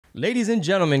Ladies and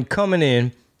gentlemen, coming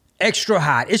in extra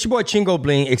hot. It's your boy Chingo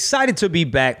Bling. Excited to be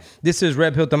back. This is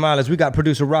Red Pill Tamales. We got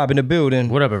producer Rob in the building.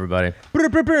 What up, everybody?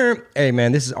 Hey,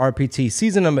 man, this is RPT,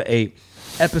 season number 8,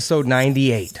 episode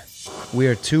 98. We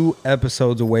are 2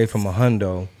 episodes away from a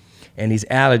hundo, and these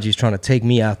allergies trying to take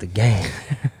me out the game.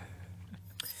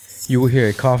 You will hear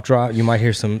a cough drop. You might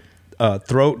hear some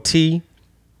throat tea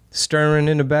stirring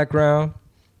in the background.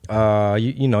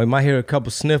 You might hear a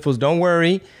couple sniffles. Don't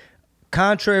worry.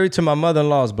 Contrary to my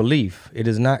mother-in-law's belief, it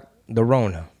is not the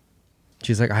Rona.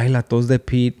 She's like, ay, la tos de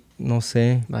Pete, no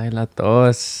sé. Ay, la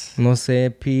tos. No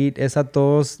sé, Pete, esa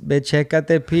tos, ve,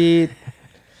 chécate, Pete.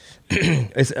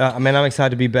 Man, I'm excited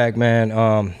to be back,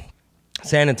 man.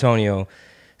 San Antonio,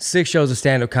 6 shows of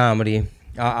stand-up comedy.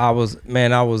 I was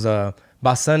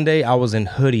by Sunday, I was in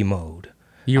hoodie mode.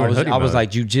 I was like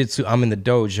jiu-jitsu. I'm in the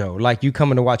dojo. Like you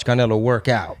coming to watch Canelo work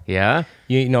out. Yeah?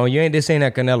 This ain't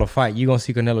that Canelo fight. You gonna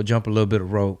see Canelo jump a little bit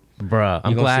of rope. Bruh,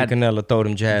 I'm glad see Canelo throw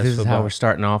them jazz. This is how we're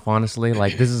starting off, honestly.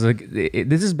 Like this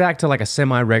is back to like a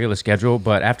semi-regular schedule,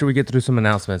 but after we get through some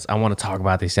announcements, I want to talk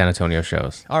about these San Antonio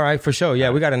shows. All right, for sure. Yeah,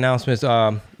 we got announcements.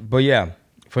 But yeah,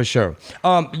 for sure.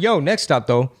 Next stop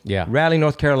though. Yeah. Raleigh,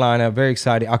 North Carolina. Very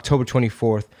excited. October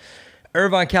 24th.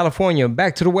 Irvine, California.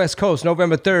 Back to the West Coast.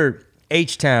 November 3rd.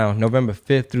 H-Town, November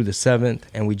 5th through the 7th.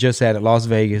 And we just added Las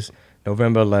Vegas,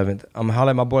 November 11th. I'm going to holler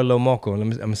at my boy Lil Moco.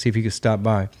 I'm going to see if he can stop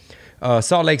by.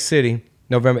 Salt Lake City,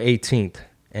 November 18th.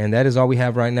 And that is all we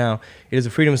have right now. It is a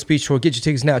freedom of speech tour. Get your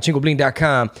tickets now,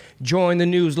 chingobling.com. Join the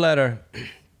newsletter.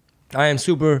 I am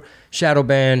super shadow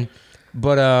banned,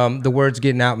 but the word's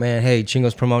getting out, man. Hey,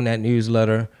 Chingo's promoting that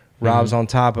newsletter. Rob's on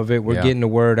top of it. We're getting the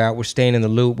word out. We're staying in the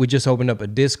loop. We just opened up a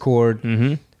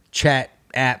Discord chat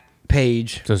app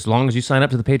page. So as long as you sign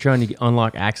up to the Patreon, you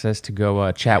unlock access to go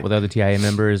chat with other TIA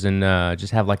members and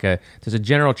just have there's a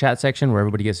general chat section where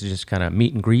everybody gets to just kind of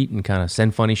meet and greet and kind of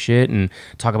send funny shit and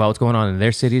talk about what's going on in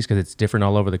their cities because it's different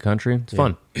all over the country. It's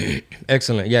fun.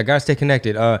 Excellent. Yeah, guys, stay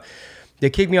connected. They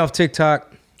kicked me off TikTok.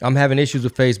 I'm having issues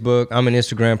with Facebook. I'm in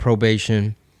Instagram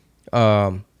probation.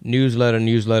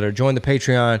 Newsletter. Join the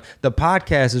Patreon. The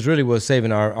podcast is really what's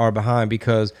saving our behind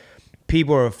because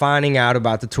people are finding out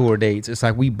about the tour dates. It's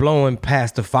like we blowing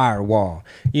past the firewall.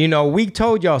 We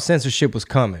told y'all censorship was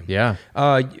coming. Yeah.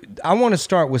 I want to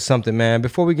start with something, man.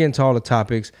 Before we get into all the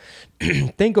topics,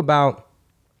 think about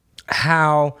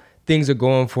how things are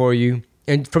going for you.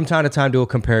 And from time to time, do a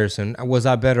comparison. Was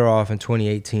I better off in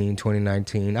 2018,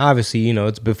 2019? Obviously,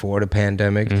 it's before the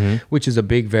pandemic, which is a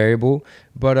big variable.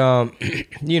 But, am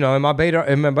I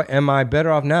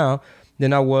better off now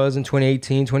than I was in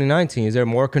 2018, 2019? Is there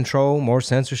more control, more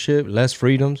censorship, less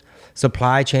freedoms,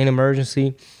 supply chain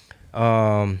emergency,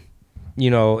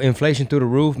 inflation through the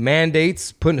roof,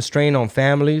 mandates, putting a strain on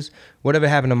families, whatever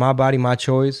happened to my body, my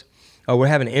choice. We're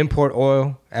having to import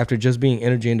oil after just being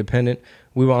energy independent.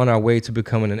 We were on our way to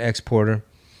becoming an exporter.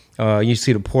 You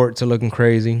see the ports are looking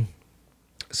crazy.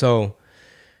 So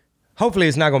hopefully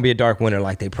it's not going to be a dark winter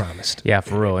like they promised. Yeah,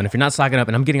 for real. And if you're not stocking up,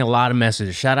 and I'm getting a lot of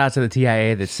messages, shout out to the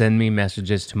TIA that send me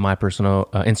messages to my personal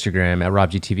Instagram at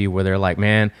RobGTV where they're like,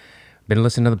 man, been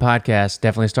listening to the podcast,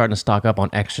 definitely starting to stock up on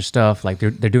extra stuff. Like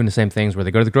they're doing the same things where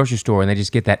they go to the grocery store and they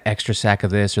just get that extra sack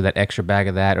of this or that extra bag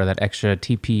of that or that extra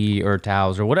TP or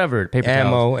towels or whatever, paper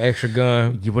ammo, towels. extra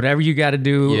gun. Whatever you got to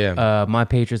do. Yeah. My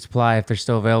Patriot Supply, if they're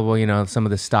still available, some of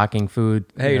the stocking food.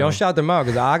 Hey, don't shout them out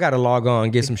because I got to log on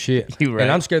and get some shit. Right.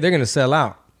 And I'm scared they're going to sell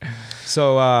out.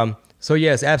 So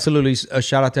yes, absolutely. A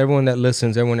shout out to everyone that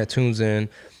listens, everyone that tunes in,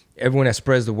 everyone that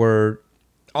spreads the word,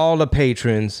 all the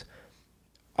patrons,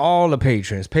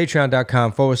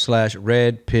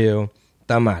 patreon.com/Red Pill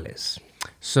Tamales.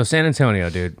 So San Antonio,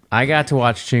 dude, I got to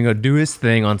watch Chingo do his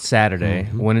thing on Saturday.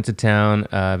 Went into town,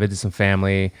 visited some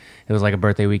family. It was like a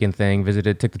birthday weekend thing.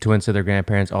 Took the twins to their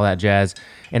grandparents, all that jazz.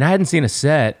 And I hadn't seen a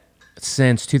set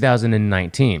since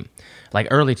 2019, like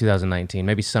early 2019,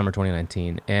 maybe summer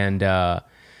 2019. And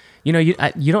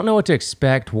you don't know what to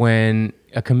expect when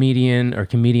a comedian or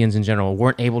comedians in general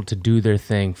weren't able to do their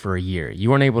thing for a year. You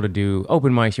weren't able to do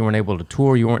open mics. You weren't able to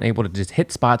tour. You weren't able to just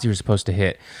hit spots you were supposed to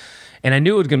hit. And I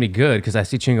knew it was going to be good because I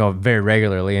see Chingo very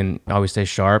regularly and always stays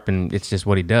sharp, and it's just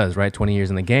what he does, right? 20 years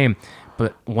in the game.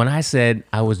 But when I said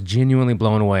I was genuinely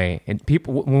blown away, and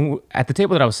people at the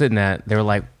table that I was sitting at, they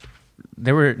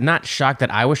were not shocked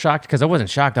that I was shocked because I wasn't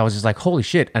shocked. I was just like, holy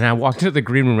shit. And I walked into the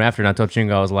green room after and I told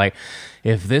Chingo, I was like,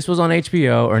 if this was on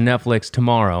HBO or Netflix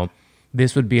tomorrow,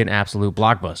 this would be an absolute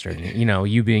blockbuster.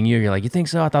 You being you're like, you think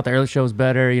so? I thought the early show was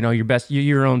better. You're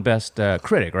your own best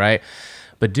critic, right?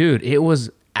 But dude, it was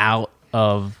out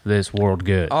of this world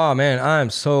good. Oh man,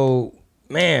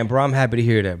 bro, I'm happy to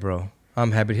hear that, bro.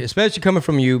 I'm happy to hear, especially coming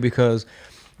from you because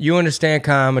you understand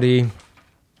comedy.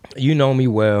 You know me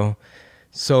well.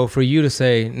 So for you to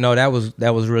say, no, that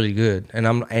was really good.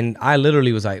 And I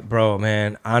literally was like, bro,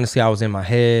 man, honestly, I was in my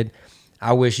head.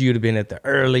 I wish you'd have been at the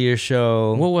earlier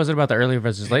show. What was it about the earlier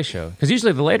versus late show? Because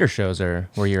usually the later shows are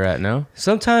where you're at, no?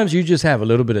 Sometimes you just have a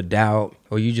little bit of doubt,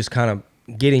 or you just kind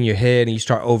of get in your head and you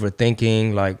start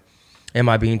overthinking, like, am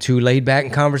I being too laid back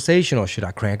and conversational? Should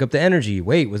I crank up the energy?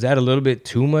 Wait, was that a little bit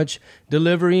too much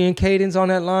delivery and cadence on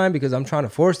that line because I'm trying to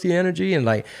force the energy? And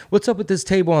like, what's up with this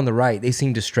table on the right? They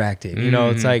seem distracted. You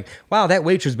know, it's like, wow, that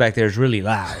waitress back there is really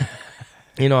loud.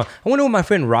 You know, I wonder what my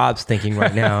friend Rob's thinking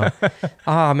right now.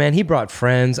 Ah, man, he brought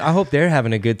friends. I hope they're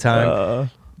having a good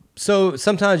time. So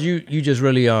sometimes you just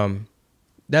really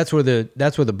that's where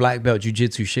the black belt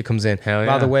jiu-jitsu shit comes in. Hell yeah.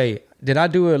 By the way, did I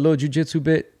do a little jiu-jitsu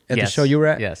bit at the show you were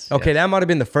at? Yes. Okay, yes. that might have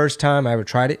been the first time I ever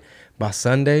tried it. By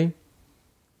Sunday,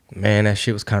 man, that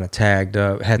shit was kind of tagged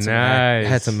up. Had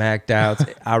some act outs.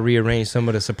 I rearranged some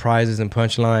of the surprises and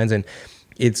punchlines, and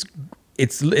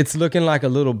it's looking like a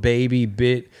little baby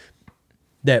bit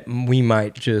that we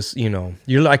might just, you know,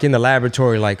 you're like in the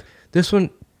laboratory, like this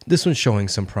one's showing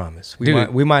some promise.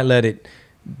 We might let it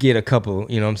get a couple,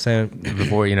 you know what I'm saying?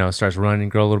 Before, you know, starts running,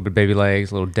 grow a little bit of baby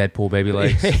legs, little Deadpool baby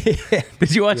legs. Yeah.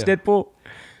 Did you watch Deadpool?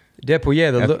 Deadpool, yeah,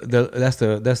 that's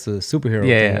the superhero.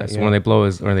 Yeah. So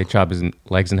when they chop his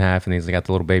legs in half, and he's got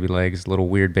the little baby legs, little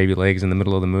weird baby legs in the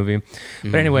middle of the movie.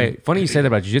 But anyway, funny you say that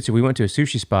about jiu-jitsu. We went to a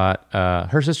sushi spot.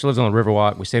 Her sister lives on the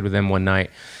Riverwalk. We stayed with them one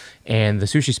night, and the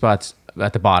sushi spot's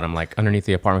at the bottom, like underneath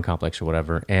the apartment complex or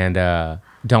whatever. And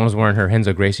Dawn was wearing her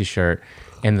Renzo Gracie shirt,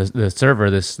 and the server,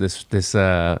 this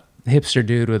hipster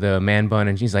dude with a man bun,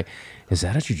 and she's like, "Is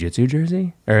that a jiu-jitsu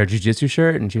jersey or a jiu-jitsu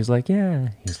shirt?" And she was like, "Yeah."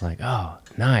 He's like, "Oh,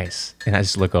 nice." And I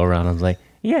just look around. I was like,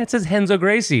 "Yeah, it says Renzo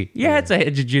Gracie. Yeah, it's a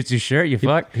jiu-jitsu shirt. You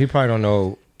fuck." He probably don't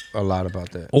know a lot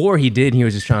about that. Or he did. And he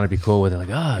was just trying to be cool with it. Like,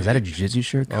 "Oh, is that a jiu-jitsu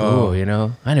shirt? Cool, you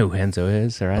know. I know who Renzo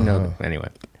is, or I know." Anyway.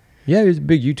 Yeah, he's a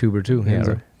big YouTuber too.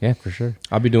 Yeah, for sure.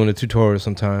 I'll be doing the tutorials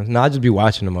sometimes. No, I'll just be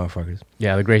watching the motherfuckers.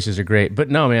 Yeah, the Gracies are great. But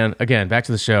no, man, again, back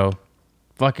to the show.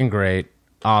 Fucking great.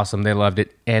 Awesome. They loved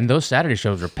it. And those Saturday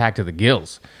shows were packed to the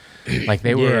gills. Like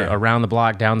they were around the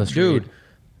block, down the street. Dude,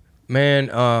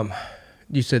 man,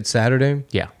 you said Saturday?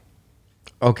 Yeah.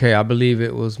 Okay, I believe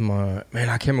it was I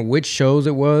can't remember which shows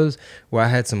it was where I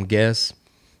had some guests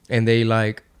and they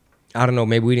like, I don't know,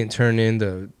 maybe we didn't turn in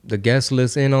the guest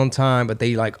list in on time, but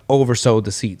they like oversold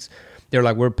the seats. They're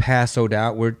like, we're past sold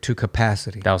out, we're to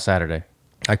capacity. That was Saturday.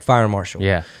 Like fire marshal.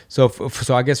 Yeah. So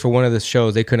I guess for one of the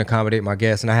shows, they couldn't accommodate my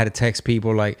guests, and I had to text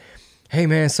people like, hey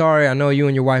man, sorry, I know you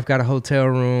and your wife got a hotel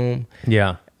room.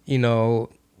 Yeah. You know,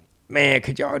 man,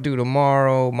 could y'all do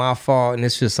tomorrow? My fault. And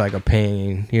it's just like a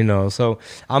pain, you know. So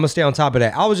I'm going to stay on top of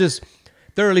that. I was just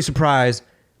thoroughly surprised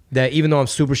that even though I'm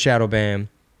super shadow banned,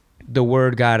 the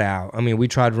word got out. I mean, we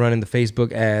tried running the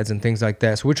Facebook ads and things like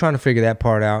that. So we're trying to figure that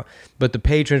part out. But the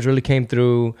patrons really came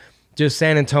through. Just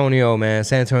San Antonio, man.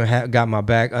 San Antonio got my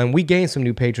back. And we gained some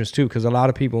new patrons too, because a lot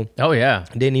of people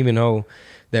didn't even know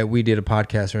that we did a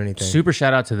podcast or anything. Super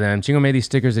shout out to them. Chingo made these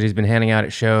stickers that he's been handing out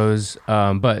at shows.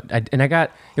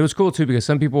 It was cool too, because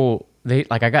some people,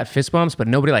 I got fist bumps, but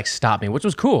nobody like stopped me, which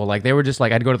was cool. Like they were just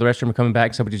like, I'd go to the restroom and coming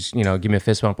back, somebody just, give me a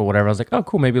fist bump or whatever. I was like, oh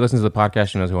cool, maybe he listens to the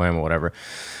podcast and knows who I am or whatever.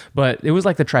 But it was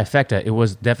like the trifecta. It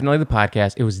was definitely the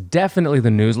podcast. It was definitely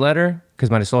the newsletter, because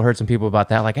I still heard some people about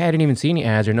that. Like, hey, I didn't even see any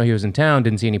ads, or no, he was in town,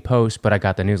 didn't see any posts, but I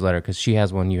got the newsletter because she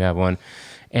has one, you have one.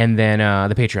 And then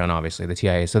the Patreon, obviously, the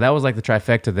TIA. So that was like the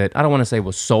trifecta that I don't want to say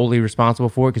was solely responsible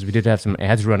for, because we did have some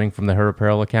ads running from the Her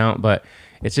Apparel account, but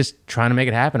it's just trying to make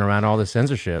it happen around all this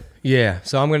censorship. Yeah,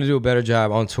 so I'm going to do a better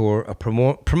job on tour of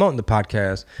promoting the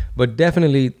podcast, but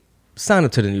definitely sign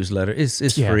up to the newsletter. It's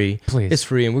free. Please. It's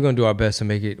free, and we're going to do our best to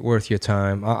make it worth your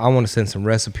time. I want to send some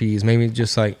recipes, maybe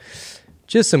just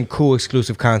some cool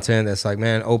exclusive content that's like,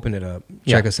 man, open it up.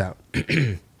 Check us out.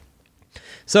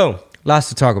 So, lots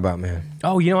to talk about, man.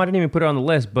 Oh, I didn't even put it on the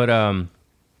list, but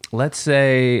let's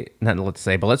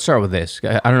start with this.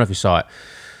 I don't know if you saw it,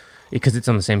 because it's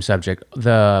on the same subject.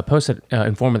 The post that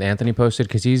Informant Anthony posted,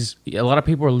 because a lot of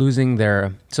people are losing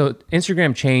their... So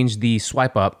Instagram changed the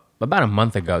swipe up about a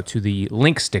month ago to the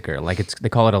link sticker. Like they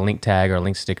call it a link tag or a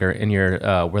link sticker in your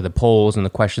where the polls and the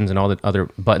questions and all the other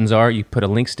buttons are. You put a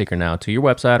link sticker now to your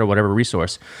website or whatever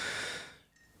resource.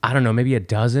 I don't know, maybe a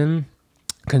dozen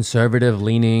conservative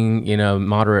leaning,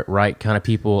 moderate right kind of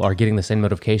people are getting the same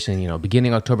notification,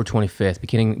 beginning October 25th,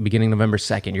 beginning November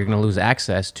 2nd, you're going to lose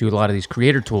access to a lot of these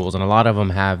creator tools. And a lot of them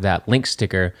have that link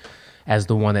sticker as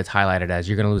the one that's highlighted as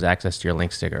you're going to lose access to your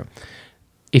link sticker.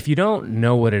 if you don't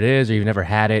know what it is or you've never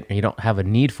had it and you don't have a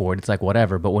need for it, it's like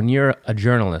whatever. But when you're a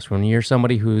journalist, when you're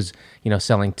somebody who's,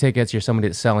 selling tickets, you're somebody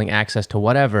that's selling access to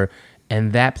whatever,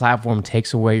 and that platform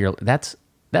takes away that's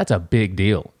a big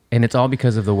deal. And it's all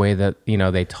because of the way that,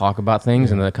 they talk about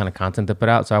things and the kind of content they put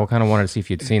out. So I kind of wanted to see if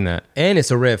you'd seen that. And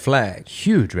it's a red flag.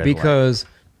 Huge red flag. Because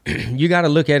you got to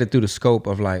look at it through the scope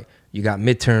of like, you got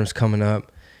midterms coming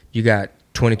up, you got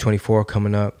 2024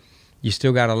 coming up, you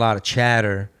still got a lot of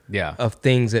chatter of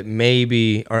things that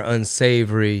maybe are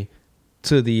unsavory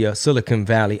to the Silicon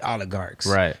Valley oligarchs.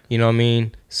 Right. You know what I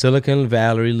mean? Silicon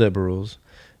Valley liberals.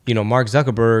 Mark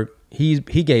Zuckerberg, he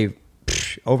gave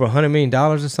over $100 million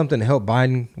or something to help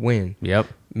Biden win. Yep.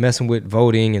 Messing with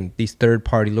voting and these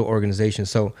third-party little organizations.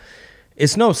 So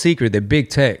it's no secret that big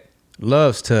tech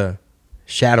loves to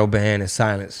shadow ban and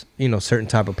silence, certain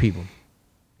type of people.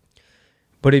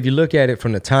 But if you look at it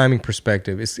from the timing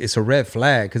perspective, it's a red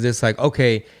flag because it's like,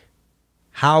 okay,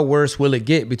 how worse will it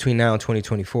get between now and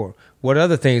 2024? What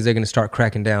other things they're going to start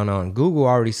cracking down on? Google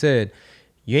already said,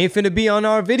 you ain't finna be on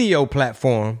our video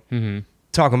platform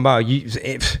talking about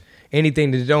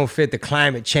anything that don't fit the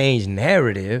climate change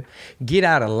narrative. Get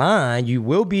out of line. You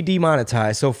will be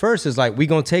demonetized. So first it's like, we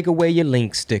going to take away your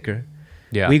link sticker.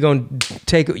 Yeah. We going to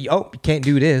take, you can't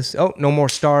do this. Oh, no more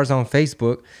stars on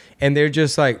Facebook. And they're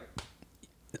just like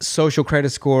social credit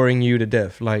scoring you to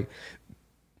death. Like,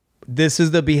 this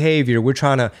is the behavior we're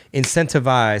trying to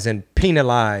incentivize and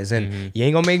penalize, and you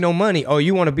ain't gonna make no money. Oh,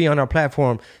 you want to be on our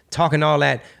platform talking all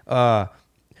that?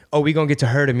 We gonna get to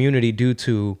herd immunity due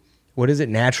to what is it?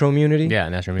 Natural immunity? Yeah,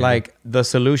 natural immunity. Like the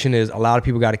solution is a lot of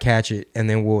people got to catch it, and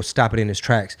then we'll stop it in its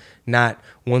tracks. Not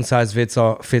one size fits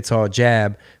all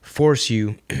jab. Force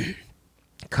you,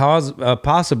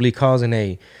 possibly causing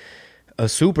a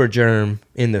super germ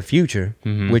in the future,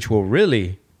 which will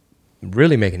really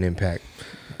make an impact.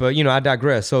 But, I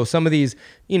digress. So some of these,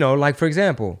 like, for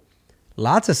example,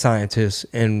 lots of scientists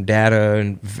and data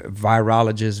and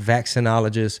virologists,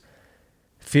 vaccinologists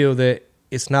feel that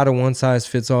it's not a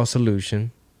one-size-fits-all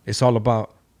solution. It's all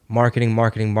about marketing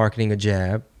a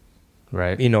jab.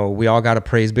 Right. We all got to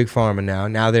praise Big Pharma now.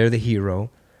 Now they're the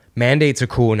hero. Mandates are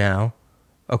cool now,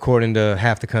 according to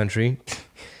half the country.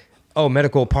 Oh,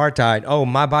 medical apartheid. Oh,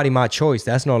 my body, my choice.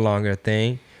 That's no longer a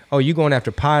thing. Oh, you going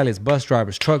after pilots, bus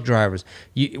drivers, truck drivers.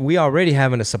 We already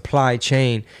having a supply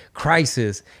chain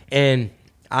crisis. And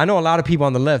I know a lot of people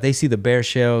on the left, they see the bare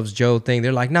shelves, Joe thing.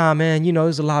 They're like, nah, man,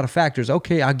 there's a lot of factors.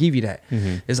 Okay, I'll give you that.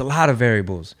 There's a lot of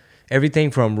variables. Everything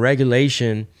from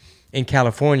regulation in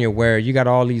California where you got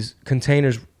all these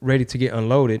containers ready to get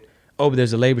unloaded. Oh, but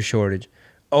there's a labor shortage.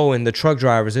 Oh, and the truck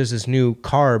drivers, there's this new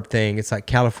CARB thing. It's like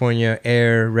California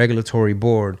Air Regulatory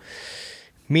Board.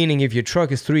 Meaning if your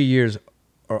truck is 3 years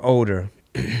or older,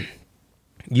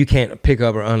 you can't pick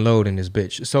up or unload in this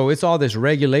bitch. So it's all this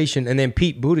regulation. And then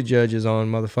Pete Buttigieg is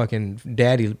on motherfucking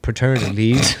daddy paternity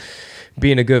leave,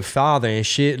 being a good father and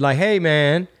shit. Like, hey,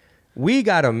 man, we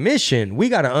got a mission. We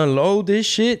got to unload this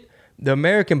shit. The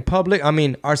American public,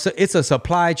 it's a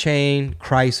supply chain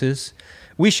crisis.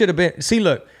 We should have been, see,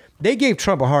 look, they gave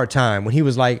Trump a hard time when he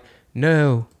was like,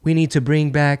 no, we need to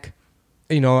bring back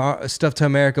our stuff to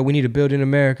America. We need to build in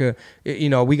America.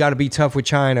 We got to be tough with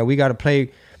China. We got to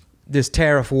play this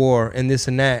tariff war and this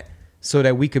and that so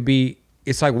that we could be,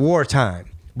 it's like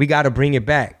wartime. We got to bring it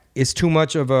back. It's too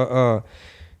much of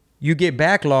you get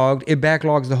backlogged, it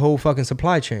backlogs the whole fucking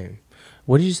supply chain.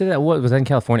 What did you say that was that in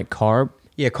California? CARB?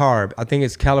 Yeah, CARB. I think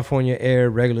it's California Air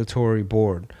Regulatory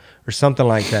Board or something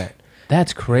like that.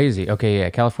 That's crazy. Okay, yeah.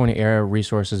 California Air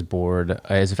Resources Board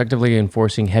is effectively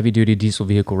enforcing heavy-duty diesel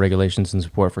vehicle regulations in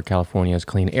support for California's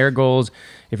clean air goals.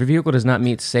 If your vehicle does not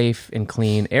meet safe and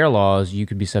clean air laws, you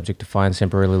could be subject to fines,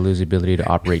 temporarily lose the ability to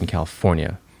operate in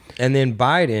California. And then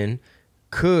Biden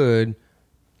could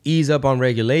ease up on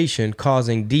regulation,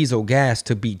 causing diesel gas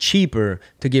to be cheaper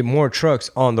to get more trucks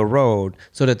on the road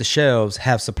so that the shelves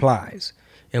have supplies.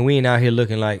 And we ain't out here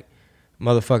looking like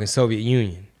motherfucking Soviet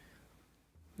Union.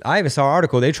 I even saw an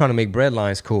article, they trying to make bread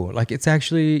lines cool. Like, it's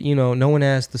actually, no one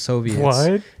asked the Soviets.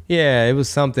 What? Yeah, it was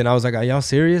something. I was like, are y'all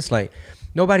serious? Like,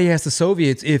 nobody asked the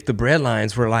Soviets if the bread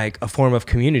lines were like a form of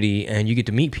community and you get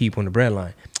to meet people in the bread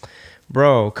line.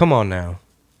 Bro, come on now.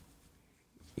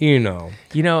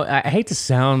 I hate to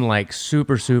sound like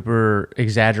super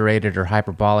exaggerated or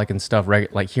hyperbolic and stuff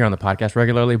like here on the podcast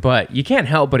regularly, but you can't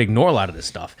help but ignore a lot of this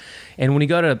stuff. And when you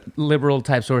go to liberal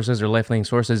type sources or left-leaning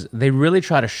sources, they really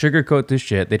try to sugarcoat this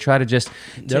shit. They try to just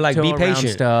they're like, be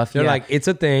patient. Stuff. They're like, it's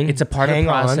a thing. It's a part of the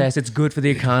process. It's good for the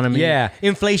economy. Yeah,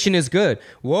 inflation is good.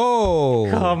 Whoa.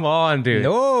 Come on, dude.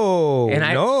 No.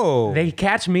 And they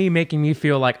catch me making me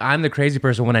feel like I'm the crazy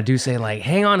person when I do say like,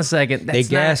 hang on a second. That's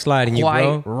they gaslighting you,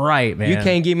 bro. Right, man.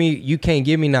 You can't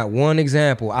give me not one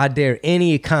example. I dare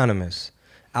any economist.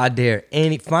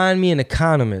 Find me an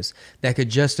economist that could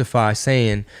justify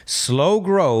saying slow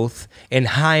growth and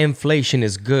high inflation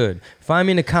is good. Find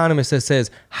me an economist that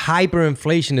says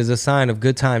hyperinflation is a sign of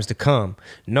good times to come.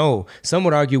 No, some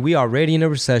would argue we are already in a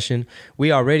recession.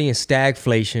 We are already in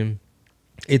stagflation.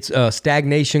 It's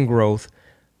stagnation growth,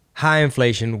 high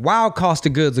inflation, while cost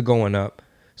of goods are going up.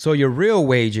 So your real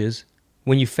wages,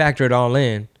 when you factor it all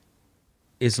in,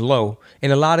 is low.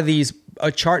 And a lot of these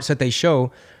charts that they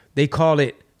show, they call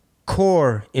it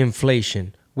core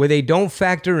inflation, where they don't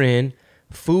factor in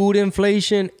food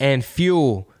inflation and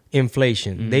fuel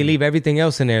inflation. They leave everything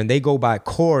else in there and they go by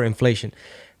core inflation.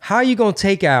 How are you going to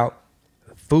take out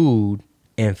food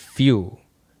and fuel?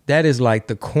 That is like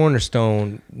the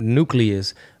cornerstone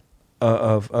nucleus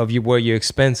of where your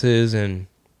expenses and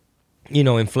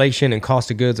inflation and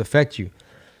cost of goods affect you.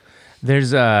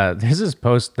 There's this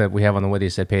post that we have on the What They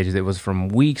Said page that was from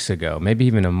weeks ago, maybe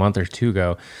even a month or two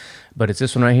ago. But it's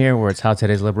this one right here where it's how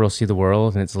today's liberals see the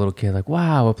world. And it's a little kid like,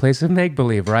 wow, a place of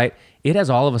make-believe, right? It has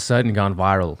all of a sudden gone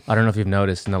viral. I don't know if you've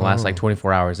noticed in the last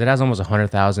 24 hours. It has almost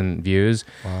 100,000 views.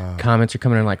 Wow. Comments are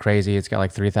coming in like crazy. It's got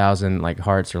like 3,000 like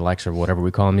hearts or likes or whatever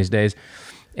we call them these days.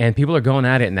 And people are going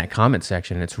at it in that comment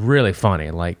section. And it's really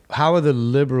funny. Like, how are the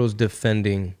liberals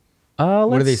defending?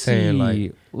 What are they saying?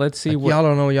 Like, let's see. Like, y'all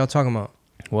don't know what y'all talking about.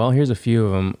 Well, here's a few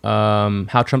of them.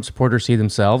 How Trump supporters see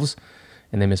themselves.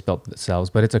 And they misspelled themselves,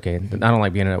 but it's okay. I don't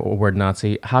like being a word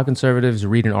Nazi. How conservatives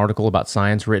read an article about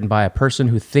science written by a person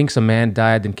who thinks a man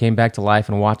died then came back to life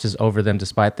and watches over them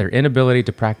despite their inability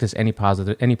to practice any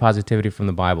positivity from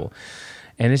the Bible.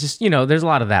 And it's just, there's a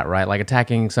lot of that, right? Like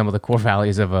attacking some of the core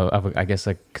values of I guess,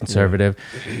 a conservative.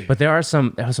 Yeah. But there are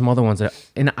some other ones that,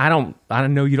 and I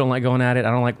know you don't like going at it.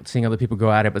 I don't like seeing other people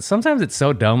go at it, but sometimes it's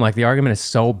so dumb. Like the argument is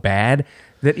so bad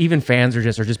that even fans are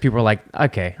just people are like,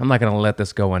 okay, I'm not going to let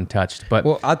this go untouched. But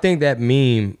well, I think that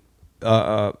meme,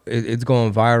 it's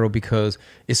going viral because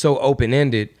it's so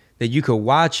open-ended that you could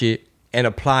watch it and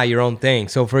apply your own thing.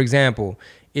 So for example,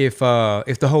 if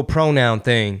the whole pronoun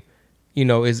thing,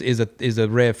 is a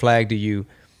red flag to you,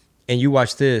 and you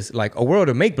watch this, like a world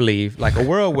of make-believe, like a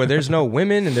world where there's no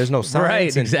women and there's no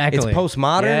science. Right, exactly. It's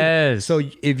postmodern. Yes. So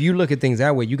if you look at things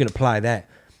that way, you can apply that.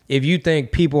 If you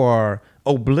think people are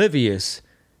oblivious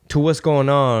to what's going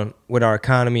on with our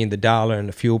economy and the dollar and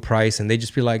the fuel price, and they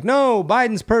just be like, no,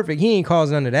 Biden's perfect, he ain't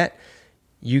caused none of that.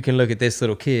 You can look at this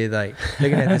little kid, like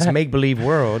looking at this make-believe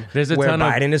world where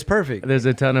Biden is perfect. There's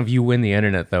a ton of you win the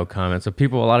internet though comments. So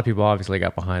a lot of people obviously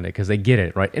got behind it because they get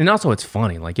it, right? And also it's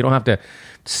funny. Like you don't have to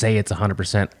say it's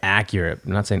 100% accurate.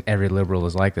 I'm not saying every liberal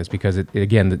is like this because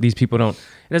these people it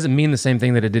doesn't mean the same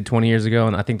thing that it did 20 years ago.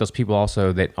 And I think those people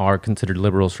also that are considered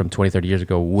liberals from 20, 30 years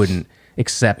ago wouldn't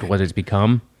accept what it's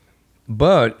become.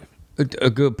 But a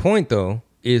good point though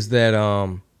is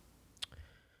that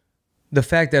the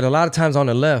fact that a lot of times on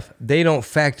the left, they don't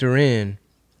factor in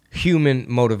human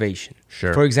motivation.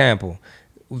 Sure. For example,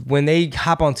 when they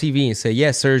hop on TV and say,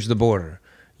 yes, surge the border.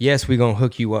 Yes, we're going to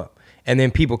hook you up. And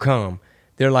then people come.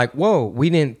 They're like, whoa, we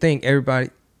didn't think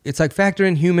everybody. It's like factor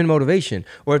in human motivation.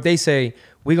 Or if they say,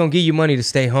 we're going to give you money to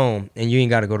stay home and you ain't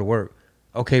got to go to work.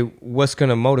 Okay, what's going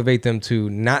to motivate them to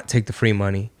not take the free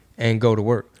money and go to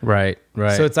work? Right.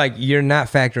 So it's like you're not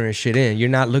factoring shit in. You're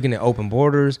not looking at open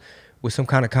borders with some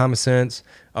kind of common sense,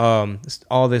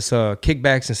 all this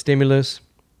kickbacks and stimulus.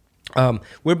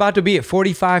 We're about to be at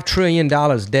 $45 trillion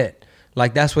debt.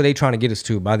 Like that's what they trying to get us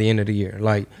to by the end of the year.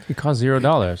 Like it costs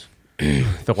 $0.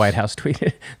 The White House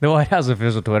tweeted. The White House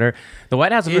official Twitter. The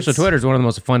White House official Twitter is one of the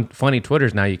most funny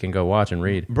Twitters now you can go watch and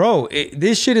read. Bro,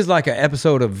 this shit is like an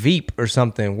episode of Veep or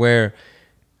something where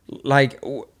like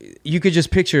you could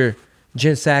just picture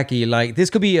Jen Psaki. Like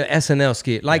this could be a SNL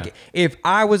skit. Like if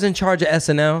I was in charge of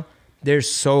SNL, there's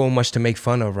so much to make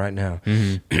fun of right now.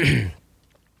 Mm-hmm.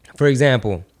 For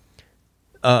example,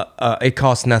 it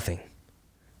costs nothing.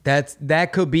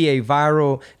 That could be a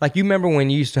viral. Like you remember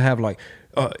when you used to have like,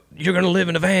 you're gonna live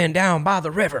in a van down by the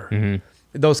river. Mm-hmm.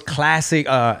 Those classic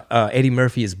Eddie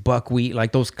Murphy is buckwheat.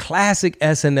 Like those classic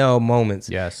SNL moments.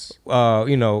 Yes.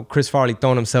 Chris Farley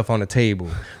throwing himself on the table,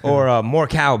 or more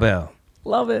cowbell.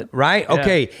 Love it. Right? Yeah.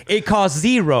 Okay. It costs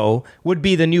 0 would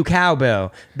be the new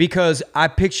cowbell because I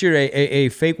picture a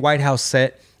fake White House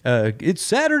set. It's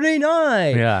Saturday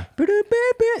night. Yeah.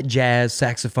 Jazz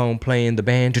saxophone playing, the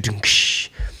band.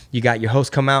 You got your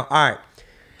host come out. All right.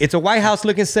 It's a White House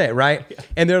looking set, right?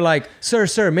 And they're like,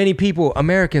 sir, many people,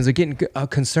 Americans are getting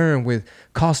concerned with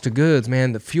cost of goods,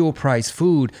 man, the fuel price,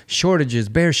 food, shortages,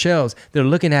 bare shelves. They're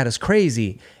looking at us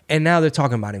crazy. And now they're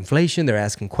talking about inflation. They're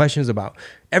asking questions about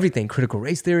everything, critical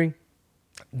race theory.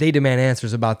 They demand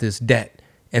answers about this debt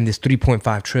and this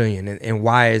 3.5 trillion and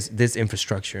why is this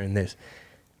infrastructure and this.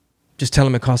 Just tell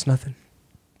them it costs nothing.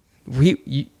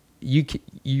 You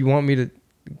want me to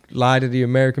lie to the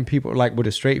American people like with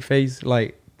a straight face?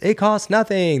 Like, it costs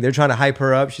nothing. They're trying to hype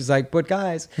her up. She's like, but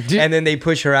guys. And then they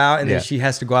push her out and then she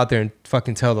has to go out there and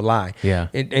fucking tell the lie. Yeah.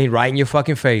 It ain't right in your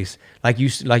fucking face. Like you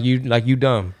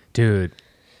dumb. Dude,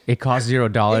 it costs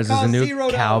 $0 as a new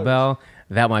 $0. cowbell.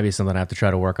 That might be something I have to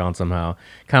try to work on somehow.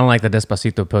 Kind of like the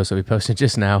Despacito post that we posted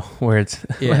just now, where it's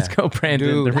Let's Go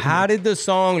Brandon. Dude, how did the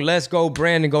song Let's Go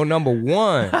Brandon go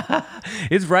 #1?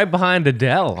 It's right behind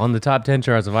Adele on the top 10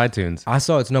 charts of iTunes. I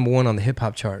saw it's #1 on the hip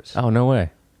hop charts. Oh, no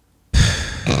way.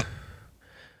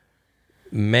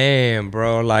 Man,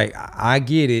 bro, like I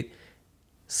get it.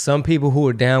 Some people who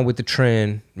are down with the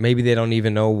trend, maybe they don't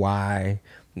even know why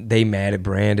they mad at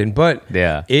Brandon, but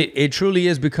yeah, it truly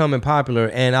is becoming popular.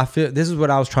 And I feel this is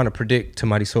what I was trying to predict to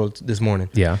Marisol this morning.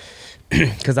 Yeah,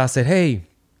 because I said, hey,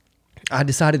 I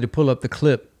decided to pull up the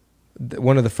clip,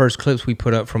 one of the first clips we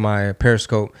put up from my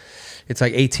Periscope. It's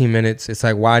like 18 minutes. It's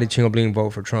like, why did Chingo Bling vote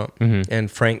for Trump? Mm-hmm. And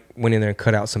Frank went in there and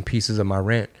cut out some pieces of my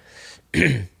rant.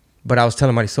 But I was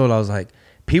telling Marisol, I was like,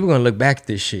 people are gonna look back at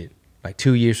this shit like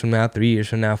 2 years from now, 3 years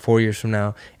from now, 4 years from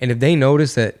now, and if they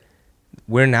notice that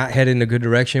we're not headed in a good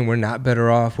direction, we're not better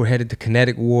off, we're headed to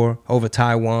kinetic war over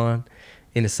Taiwan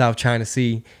in the South China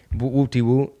Sea,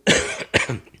 whoop-de-whoop.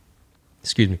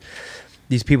 Excuse me.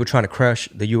 These people trying to crush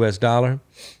the US dollar.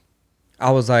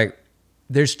 I was like,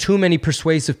 there's too many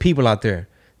persuasive people out there.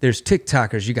 There's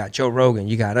TikTokers, you got Joe Rogan,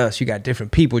 you got us, you got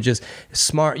different people, just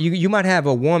smart. You might have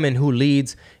a woman who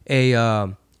leads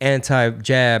a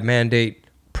anti-jab mandate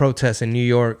protest in New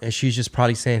York, and she's just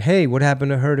probably saying, hey, what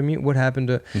happened to her to me? What happened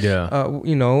to,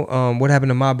 what happened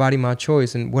to my body, my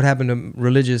choice? And what happened to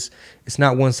religious? It's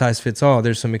not one size fits all.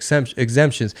 There's some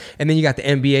exemptions. And then you got the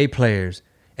NBA players,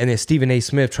 and then Stephen A.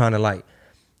 Smith trying to like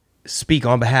speak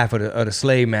on behalf of the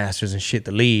slave masters and shit,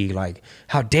 the league. Like,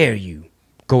 how dare you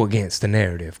go against the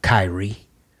narrative, Kyrie?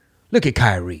 Look at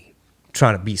Kyrie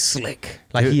trying to be slick,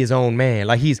 like he his own man,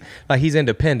 like he's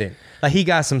independent, like he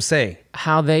got some say.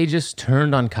 How they just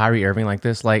turned on Kyrie Irving like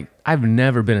this. Like, I've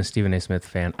never been a Stephen A. Smith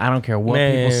fan. I don't care what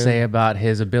people say about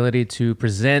his ability to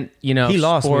present, he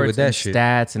lost sports me with that and shit.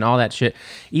 Stats and all that shit.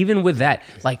 Even with that,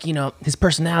 like, his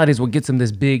personality is what gets him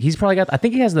this big. He's probably I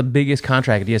think he has the biggest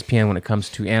contract at ESPN when it comes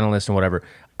to analysts and whatever.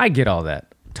 I get all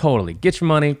that. Totally. Get your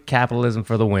money, capitalism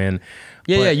for the win.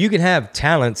 Yeah, you can have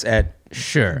talents at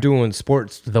doing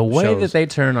sports. The way shows. that they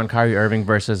turn on Kyrie Irving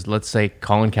versus, let's say,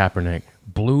 Colin Kaepernick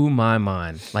blew my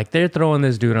mind. Like, they're throwing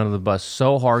this dude under the bus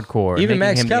so hardcore. Even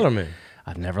Max Kellerman.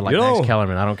 I've never liked Max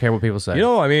Kellerman. I don't care what people say. The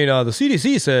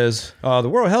CDC says, the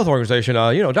World Health Organization,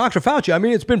 Dr.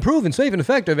 Fauci, it's been proven safe and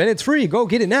effective, and it's free. Go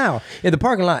get it now in the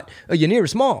parking lot of your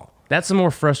nearest mall. That's the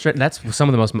more frustrating. That's some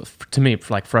of the most, to me,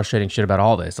 like frustrating shit about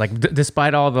all this. Like,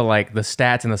 despite all the the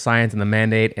stats and the science and the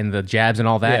mandate and the jabs and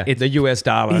all that, it's the US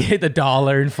dollar, the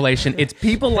dollar inflation. It's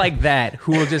people like that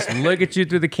who will just look at you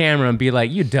through the camera and be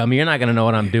like, "You dummy, you're not gonna know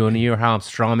what I'm doing to you or how I'm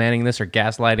strawmanning this or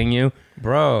gaslighting you,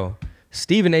 bro."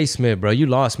 Stephen A. Smith, bro, you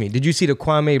lost me. Did you see the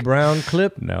Kwame Brown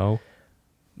clip? No.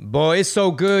 Boy, it's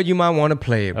so good, you might want to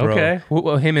play it, bro. Okay.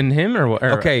 Well, him and him or what?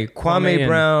 Okay, Kwame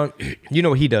Brown, you know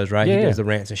what he does, right? Yeah, he does the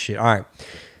rants and shit. All right.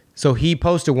 So he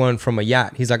posted one from a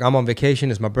yacht. He's like, I'm on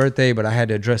vacation. It's my birthday, but I had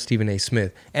to address Stephen A.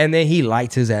 Smith. And then he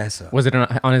lights his ass up. Was it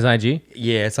on his IG?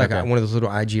 Yeah, it's like one of those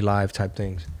little IG live type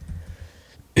things.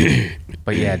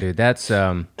 But yeah, dude, that's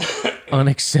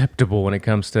unacceptable when it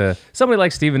comes to somebody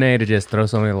like Stephen A. to just throw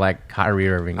somebody like Kyrie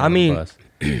Irving on the bus.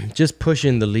 Just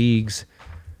pushing the leagues.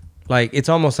 Like, it's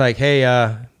almost like, hey,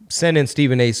 send in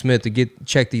Stephen A. Smith to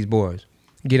check these boys,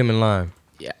 get them in line.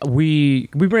 Yeah, we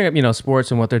bring up sports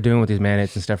and what they're doing with these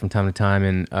mandates and stuff from time to time,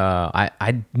 and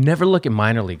I never look at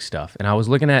minor league stuff. And I was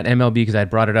looking at MLB because I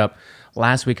brought it up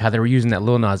last week how they were using that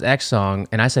Lil Nas X song,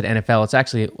 and I said NFL. It's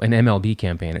actually an MLB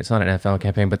campaign. It's not an NFL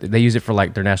campaign, but they use it for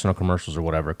like their national commercials or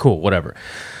whatever. Cool, whatever.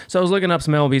 So I was looking up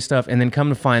some MLB stuff, and then come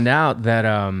to find out that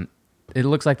it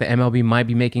looks like the MLB might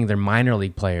be making their minor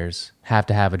league players have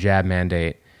to have a jab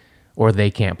mandate, or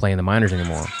they can't play in the minors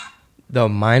anymore. The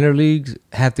minor leagues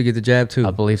have to get the jab too.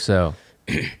 I believe so.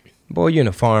 Boy, you're in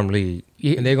a farm league.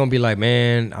 Yeah. And they're going to be like,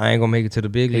 man, I ain't going to make it to the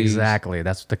big leagues. Exactly.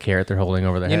 That's the carrot they're holding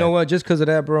over their head. You know what? Just because of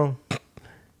that, bro.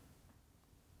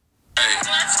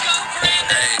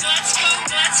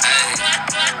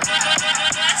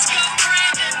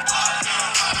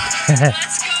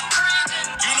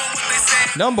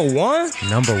 Number one?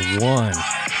 Number one.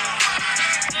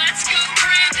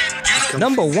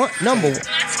 Number one. Number one.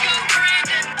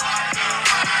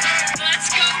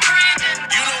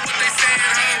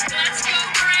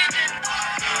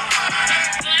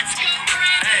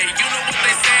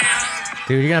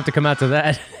 Dude, you're gonna have to come out to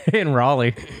that in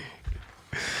Raleigh.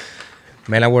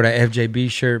 Man, I wore that FJB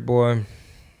shirt, boy.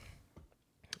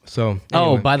 So, anyway.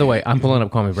 Oh, by the way, I'm pulling up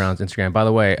Call Me Brown's Instagram. By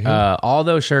the way, all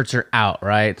those shirts are out,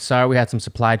 right? Sorry we had some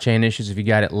supply chain issues if you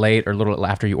got it late or a little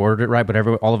after you ordered it, right? But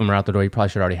all of them are out the door. You probably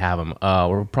should already have them.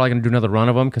 We're probably going to do another run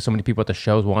of them because so many people at the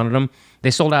shows wanted them.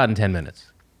 They sold out in 10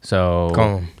 minutes.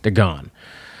 So they're gone.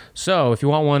 So if you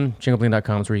want one,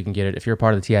 chingobling.com is where you can get it. If you're a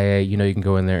part of the TIA, you know you can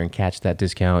go in there and catch that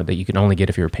discount that you can only get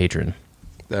if you're a patron.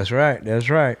 That's right. That's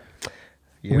right.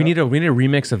 Yep. We need a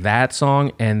remix of that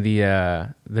song and the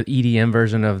EDM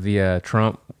version of the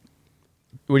Trump.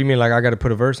 What do you mean? Like I got to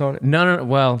put a verse on it? No.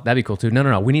 Well, that'd be cool too.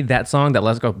 No. We need that song, that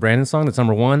Let's Go Brandon song, that's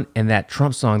number one, and that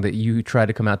Trump song that you tried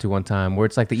to come out to one time, where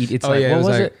it's like it's like yeah, what was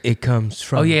like, it? It comes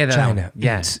from China.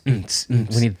 Yeah. We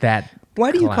need that.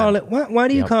 Why do you call it? Why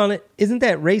do you call it? Isn't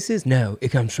that racist? No, it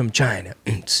comes from China.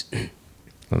 Let's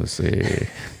see.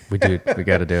 We got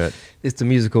to do it. It's the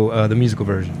musical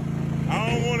version.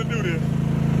 I don't want to do this.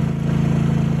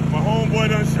 My homeboy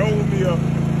done showed me up.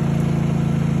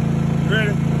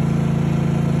 Ready?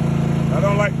 I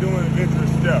don't like doing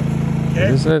adventurous stuff. Okay?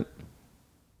 Is it?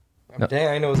 No. Dang,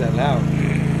 I know it was that loud.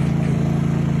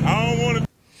 I don't want to.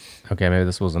 Okay, maybe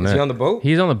this wasn't it. Is he on the boat?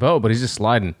 He's on the boat, but he's just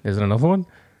sliding. Is it another one?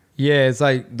 Yeah, it's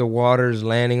like the water's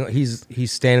landing. He's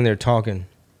standing there talking.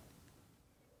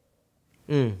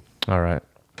 All right.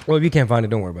 Well, if you can't find it,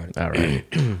 don't worry about it. All right.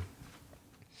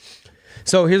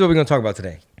 So here's what we're going to talk about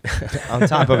today. On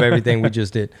top of everything we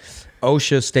just did.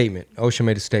 OSHA statement. OSHA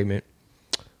made a statement.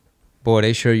 Boy,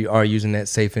 they sure are using that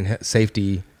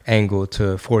safety angle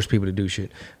to force people to do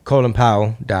shit. Colin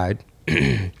Powell died.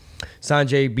 Sanjay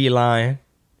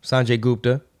Sanjay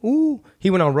Gupta. Ooh,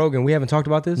 he went on Rogan. We haven't talked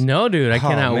about this? No, dude, I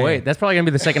cannot man. wait. That's probably going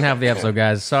to be the second half of the episode,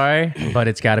 guys. Sorry, but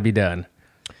it's got to be done.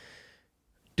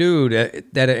 Dude,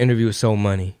 that interview was so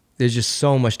money. There's just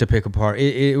so much to pick apart.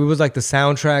 It was like the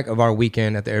soundtrack of our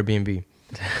weekend at the Airbnb.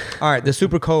 All right, the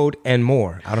super code and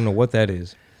more. I don't know what that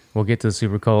is. We'll get to the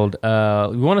super cold.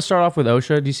 We want to start off with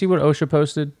OSHA. Do you see what OSHA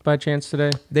posted by chance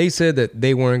today? They said that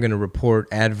they weren't going to report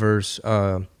adverse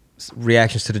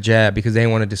reactions to the jab because they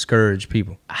didn't want to discourage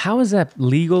people. How is that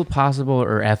legal, possible,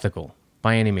 or ethical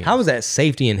by any means? How is that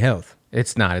safety and health?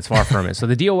 It's not. It's far from it. So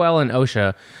the DOL and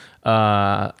OSHA,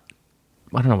 I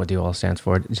don't know what DOL stands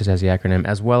for. It just has the acronym,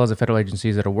 as well as the federal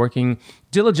agencies that are working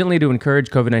diligently to encourage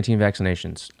COVID-19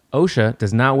 vaccinations. OSHA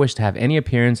does not wish to have any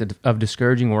appearance of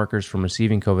discouraging workers from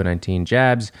receiving COVID-19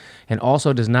 jabs, and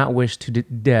also does not wish to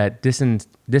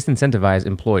disincentivize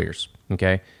employers,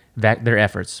 okay, their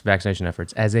efforts, vaccination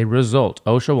efforts. As a result,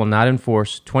 OSHA will not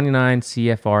enforce 29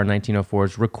 CFR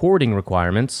 1904's recording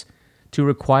requirements to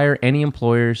require any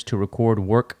employers to record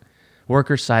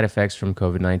worker side effects from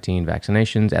COVID-19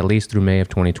 vaccinations, at least through May of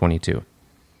 2022.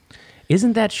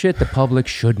 Isn't that shit the public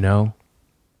should know?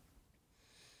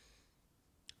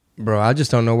 Bro, I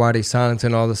just don't know why they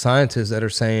silencing all the scientists that are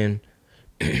saying,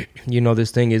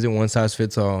 this thing isn't one size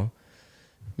fits all.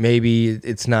 Maybe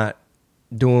it's not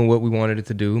doing what we wanted it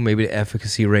to do. Maybe the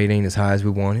efficacy rate ain't as high as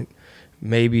we wanted.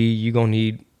 Maybe you're going to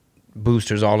need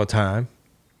boosters all the time.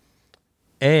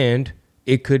 And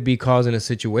it could be causing a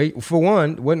situation. For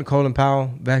one, wasn't Colin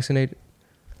Powell vaccinated?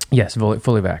 Yes,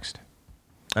 fully vaxxed.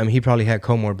 I mean, he probably had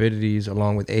comorbidities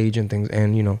along with age and things.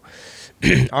 And,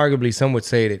 arguably some would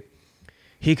say that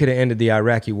he could have ended the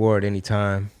Iraqi war at any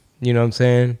time. You know what I'm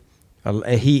saying?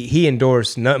 He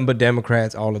endorsed nothing but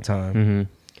Democrats all the time. Mm-hmm.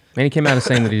 And he came out as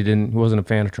saying that he wasn't a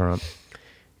fan of Trump.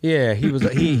 Yeah, he was.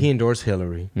 he endorsed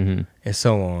Hillary and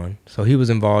so on. So he was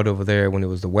involved over there when it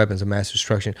was the weapons of mass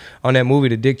destruction on that movie,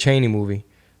 the Dick Cheney movie,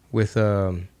 with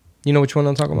you know which one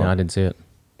I'm talking about? No, I didn't see it.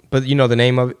 But you know the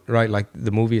name of it, right? Like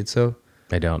the movie itself.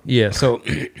 I don't. Yeah. So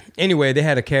anyway, they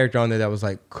had a character on there that was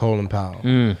like Colin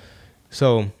Powell.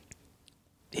 So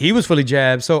he was fully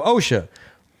jabbed. So OSHA,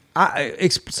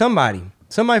 somebody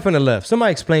from the left,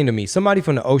 somebody explain to me, somebody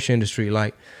from the OSHA industry,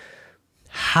 like,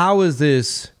 how is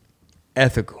this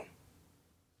ethical?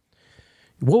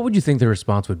 What would you think the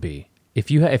response would be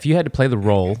if you had to play the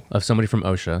role of somebody from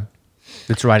OSHA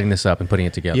that's writing this up and putting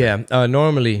it together? Yeah,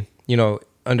 normally,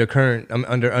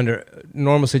 under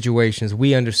normal situations,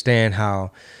 we understand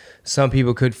how some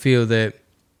people could feel that,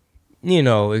 you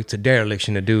know, it's a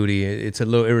dereliction of duty. It's a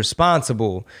little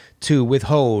irresponsible to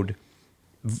withhold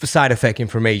side effect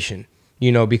information,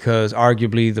 you know, because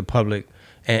arguably the public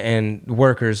and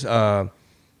workers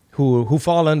who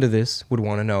fall under this would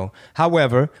want to know.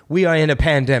 However, we are in a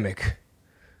pandemic.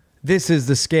 This is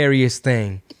the scariest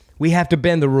thing. We have to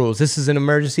bend the rules. This is an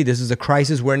emergency. This is a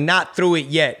crisis. We're not through it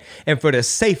yet. And for the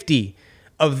safety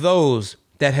of those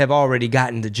that have already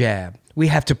gotten the jab, we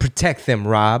have to protect them,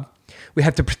 Rob. We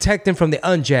have to protect them from the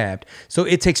unjabbed. So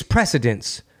it takes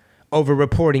precedence over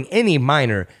reporting any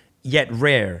minor yet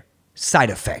rare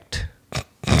side effect.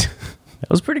 That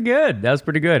was pretty good.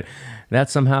 That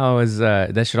somehow is,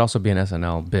 that should also be an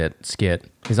SNL skit.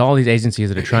 Because all these agencies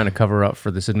that are trying to cover up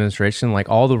for this administration, like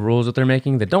all the rules that they're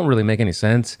making that don't really make any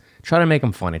sense, try to make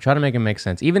them funny. Try to make them make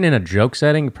sense. Even in a joke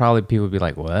setting, probably people would be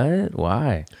like, what?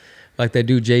 Why? Like that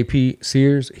dude, JP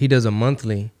Sears, he does a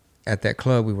monthly at that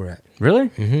club we were at. Really?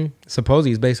 Mm-hmm. Supposedly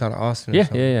he's based out of Austin.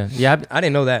 Yeah. I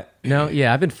didn't know that. No,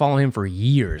 yeah, I've been following him for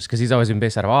years because he's always been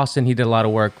based out of Austin. He did a lot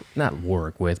of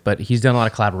but he's done a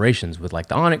lot of collaborations with like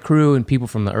the On It crew and people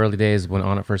from the early days when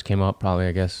On It first came up, probably,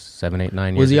 I guess, 7, 8,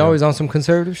 9 years Was he ago. always on some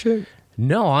conservative shit?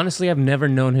 No, honestly, I've never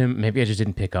known him. Maybe I just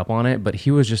didn't pick up on it, but he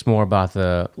was just more about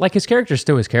his character's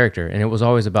still his character. And it was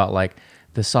always about like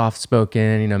the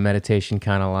soft-spoken, meditation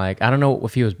kind of like, I don't know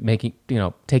if he was making,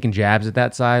 taking jabs at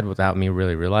that side without me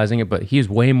really realizing it, but he's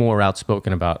way more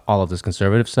outspoken about all of this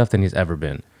conservative stuff than he's ever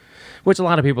been, which a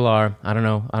lot of people are. I don't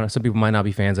know. Some people might not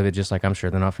be fans of it, just like I'm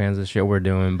sure they're not fans of the shit we're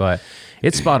doing, but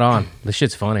it's spot on. The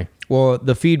shit's funny. Well,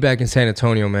 the feedback in San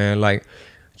Antonio, man, like,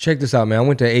 check this out, man. I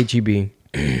went to HEB.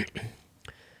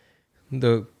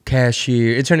 The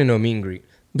cashier, it turned into a meet and greet.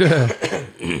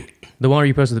 The one where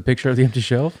you posted the picture of the empty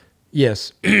shelf?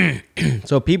 Yes.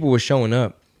 So people were showing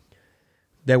up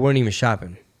that weren't even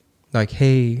shopping. Like,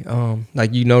 hey,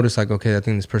 like you notice, like, okay, I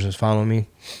think this person's following me.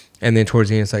 And then towards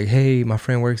the end, it's like, hey, my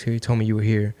friend works here. He told me you were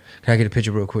here. Can I get a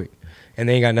picture real quick? And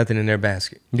they ain't got nothing in their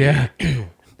basket. Yeah. They're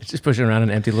just pushing around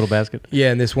an empty little basket.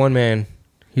 Yeah, and this one man,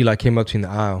 he like came up to me in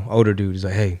the aisle, older dude. He's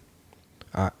like, hey,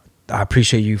 I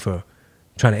appreciate you for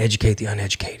trying to educate the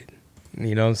uneducated.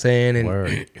 You know what I'm saying? And,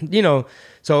 Word.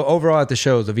 So overall at the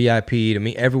shows, the VIP, to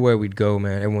me, everywhere we'd go,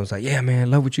 man, everyone's like, yeah,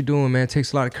 man, love what you're doing, man. It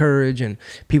takes a lot of courage, and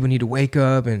people need to wake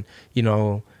up, and,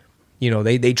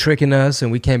 they tricking us,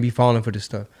 and we can't be falling for this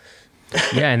stuff.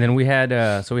 Yeah, and then we had,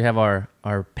 we have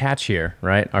our patch here,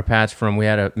 right? Our patch we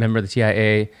had a member of the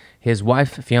TIA, his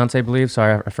wife, fiance, I believe,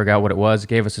 sorry, I forgot what it was,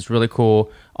 gave us this really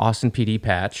cool Austin PD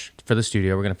patch for the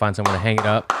studio. We're going to find someone to hang it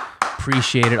up.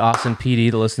 Appreciate it, Austin PD,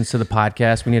 that listens to the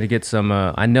podcast. We need to get some,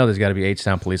 I know there's got to be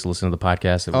H-Town police that listen to the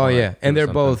podcast. Oh, yeah, and they're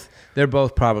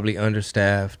both probably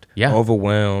understaffed,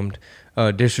 overwhelmed,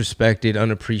 disrespected,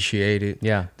 unappreciated.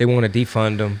 Yeah, they want to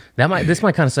defund them. This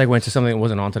might kind of segue into something that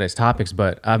wasn't on today's topics,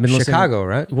 but I've been listening. Chicago,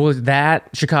 right? Well, that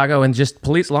Chicago and just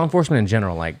law enforcement in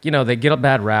general. Like, they get a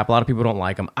bad rap. A lot of people don't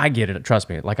like them. I get it. Trust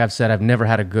me. Like I've said, I've never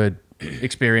had a good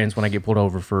experience when I get pulled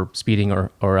over for speeding or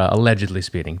allegedly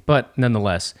speeding. But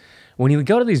nonetheless, when you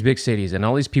go to these big cities and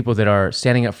all these people that are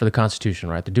standing up for the Constitution,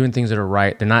 right? They're doing things that are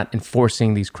right. They're not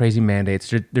enforcing these crazy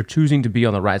mandates. They're choosing to be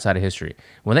on the right side of history.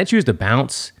 When they choose to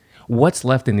bounce, what's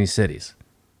left in these cities?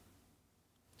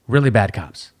 Really bad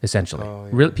cops, essentially. Oh,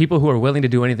 yeah. People who are willing to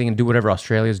do anything and do whatever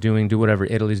Australia's doing, do whatever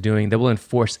Italy's doing. They will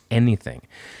enforce anything.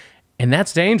 And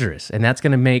that's dangerous. And that's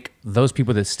going to make those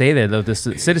people that stay there, the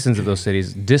citizens of those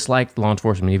cities, dislike law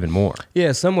enforcement even more.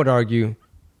 Yeah, some would argue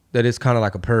that it's kind of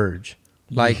like a purge.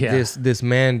 Like this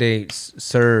mandate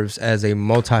serves as a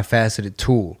multifaceted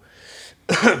tool.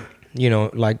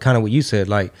 Like kind of what you said,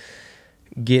 like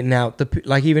getting out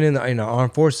like even in the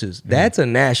armed forces, that's a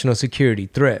national security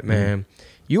threat, man.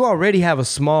 You already have a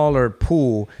smaller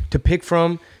pool to pick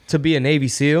from to be a Navy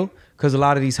SEAL because a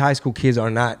lot of these high school kids they're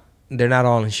not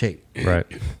all in shape. Right.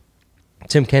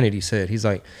 Tim Kennedy said, he's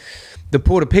like, the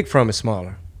pool to pick from is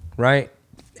smaller, right?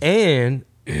 And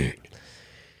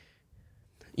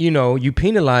you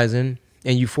penalizing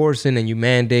and you forcing and you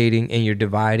mandating and you're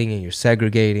dividing and you're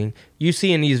segregating. You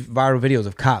see in these viral videos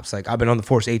of cops, like, I've been on the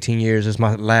force 18 years. This is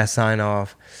my last sign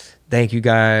off. Thank you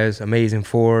guys. Amazing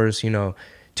force,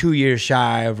 2 years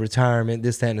shy of retirement,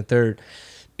 this, that, and the third.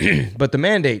 But the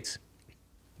mandates,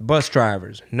 bus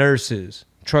drivers, nurses,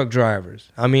 truck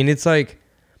drivers. I mean, it's like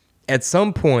at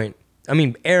some point,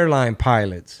 airline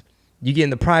pilots, you get in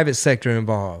the private sector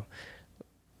involved.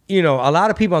 A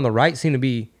lot of people on the right seem to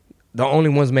be the only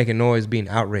ones making noise, being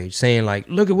outraged, saying like,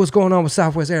 look at what's going on with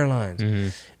Southwest Airlines. Mm-hmm.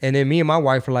 And then me and my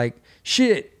wife are like,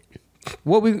 shit,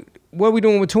 what we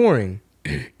doing with touring?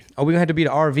 Are we gonna have to be the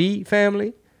RV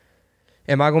family?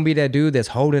 Am I gonna be that dude that's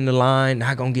holding the line,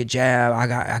 not gonna get jabbed?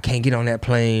 I can't get on that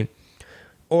plane.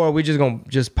 Or are we just gonna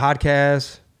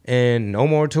podcast and no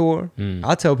more tour?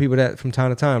 I tell people that from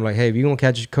time to time, like, hey, if you're gonna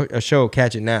catch a show,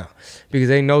 catch it now, because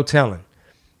ain't no telling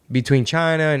between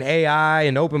China and AI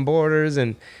and open borders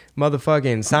and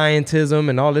motherfucking scientism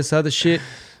and all this other shit,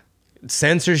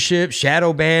 censorship,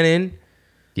 shadow banning.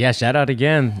 Yeah, shout out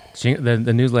again.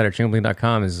 The newsletter,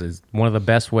 chingobling.com, is one of the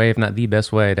best way, if not the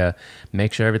best way, to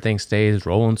make sure everything stays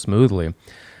rolling smoothly.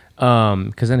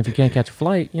 Because then if you can't catch a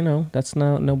flight, that's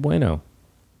no bueno.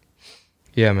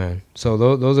 Yeah, man. So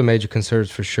those are major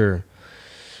concerns for sure.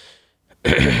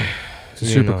 The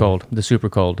super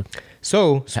cold.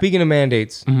 So speaking of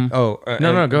mandates, go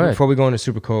ahead. Before we go into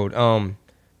super cold,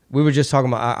 we were just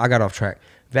talking about. I got off track.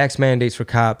 Vax mandates for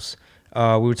cops. We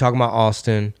were talking about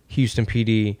Austin, Houston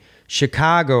PD,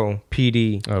 Chicago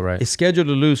PD. Oh, right. Is scheduled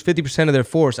to lose 50% of their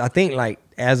force. I think like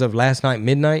as of last night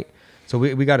midnight. So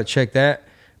we got to check that.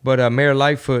 But Mayor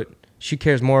Lightfoot, she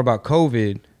cares more about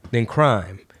COVID than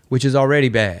crime, which is already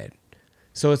bad.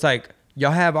 So it's like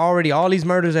y'all have already all these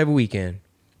murders every weekend.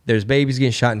 There's babies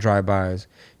getting shot in drive-bys.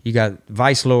 You got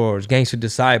vice lords, gangster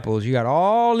disciples. You got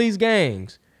all these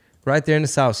gangs right there in the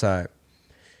South Side.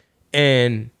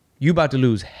 And you about to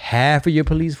lose half of your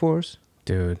police force?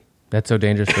 Dude, that's so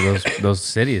dangerous for those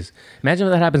cities. Imagine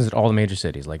if that happens at all the major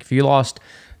cities. Like if you lost,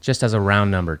 just as a round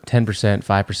number, 10%,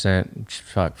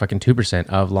 5%, fucking 2%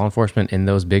 of law enforcement in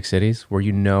those big cities where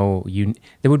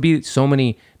there would be so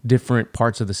many different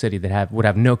parts of the city that would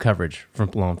have no coverage from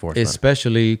law enforcement.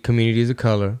 Especially communities of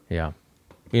color. Yeah.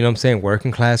 You know what I'm saying?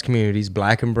 Working class communities,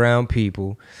 black and brown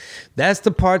people. That's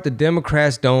the part the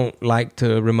Democrats don't like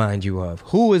to remind you of.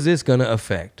 Who is this going to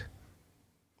affect?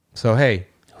 So, hey.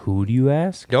 Who do you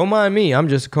ask? Don't mind me. I'm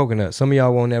just a coconut. Some of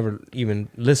y'all won't ever even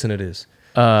listen to this.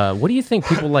 What do you think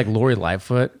people like Lori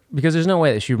Lightfoot? Because there's no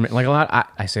way that like a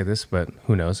lot. I say this, but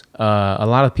who knows? A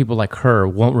lot of people like her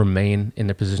won't remain in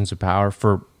their positions of power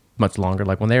for much longer.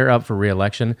 Like when they're up for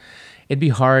re-election, it'd be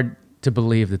hard to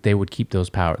believe that they would keep those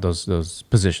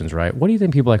positions, right? What do you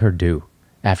think people like her do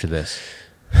after this?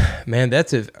 Man,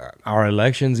 that's if our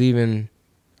elections even.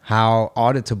 How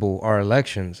auditable are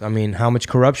elections? I mean, how much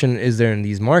corruption is there in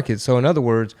these markets? So in other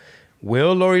words,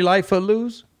 will Lori Lightfoot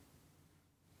lose?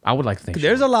 I would like to think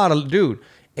there's a lot of, dude,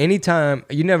 anytime,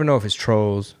 you never know if it's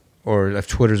trolls or if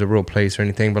Twitter's a real place or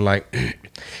anything, but like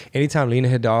anytime Lena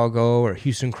Hidalgo or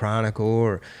Houston Chronicle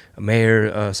or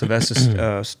Mayor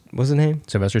Sylvester, what's his name?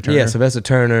 Sylvester Turner. Yeah, Sylvester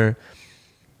Turner,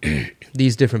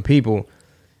 these different people,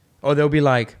 or they'll be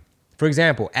like, for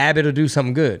example, Abbott will do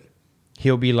something good.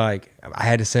 He'll be like, I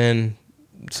had to send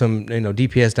some,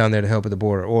 DPS down there to help at the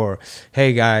border. Or,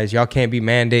 hey, guys, y'all can't be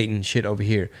mandating shit over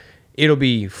here. It'll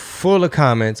be full of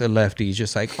comments of lefties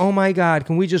just like, oh, my God,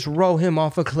 can we just roll him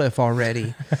off a cliff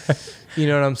already? You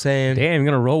know what I'm saying? Damn, you're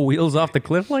going to roll wheels off the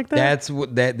cliff like that? That's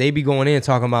what they be going in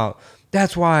talking about.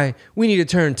 That's why we need to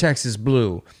turn Texas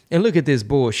blue. And look at this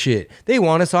bullshit. They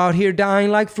want us out here dying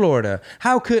like Florida.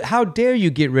 How dare you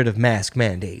get rid of mask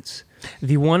mandates?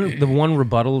 The one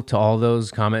rebuttal to all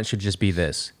those comments should just be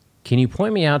this. Can you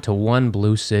point me out to one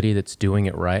blue city that's doing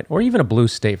it right, or even a blue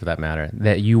state for that matter,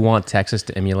 that you want Texas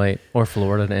to emulate or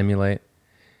Florida to emulate?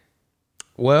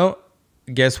 Well,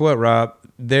 guess what, Rob?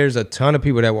 There's a ton of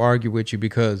people that will argue with you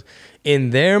because in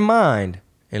their mind,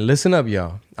 and listen up,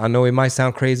 y'all. I know it might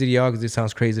sound crazy to y'all because it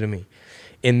sounds crazy to me.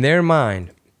 In their mind,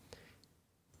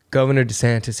 Governor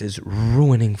DeSantis is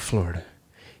ruining Florida.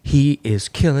 He is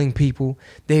killing people.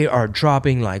 They are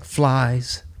dropping like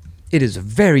flies. It is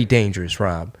very dangerous,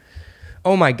 Rob.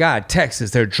 Oh my God,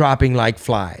 Texas, they're dropping like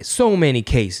flies. So many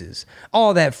cases.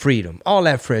 All that freedom, all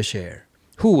that fresh air.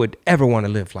 Who would ever want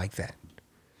to live like that?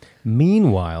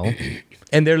 Meanwhile...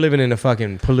 and they're living in a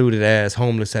fucking polluted ass,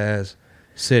 homeless ass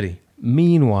city.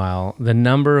 Meanwhile, the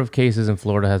number of cases in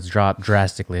Florida has dropped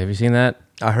drastically. Have you seen that?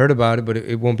 I heard about it, but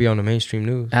it won't be on the mainstream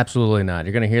news. Absolutely not.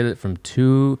 You're going to hear that from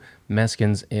two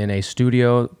Mexicans in a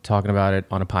studio talking about it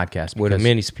on a podcast. With a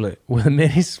mini split. With a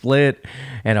mini split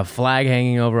and a flag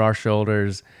hanging over our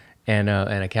shoulders and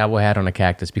a cowboy hat on a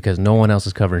cactus because no one else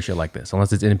is covering shit like this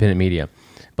unless it's independent media.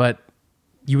 But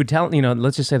you would tell,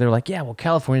 let's just say they're like, yeah, well,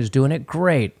 California's doing it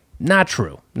great. Not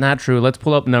true. Not true. Let's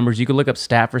pull up numbers. You can look up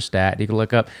stat for stat. You can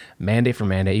look up mandate for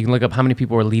mandate. You can look up how many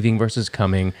people are leaving versus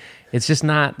coming. It's just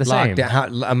not the same.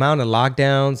 Amount of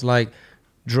lockdowns, like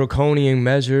draconian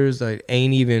measures, like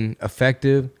ain't even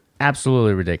effective.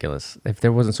 Absolutely ridiculous. If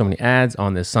there wasn't so many ads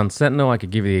on this Sun Sentinel, I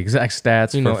could give you the exact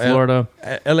stats for Florida.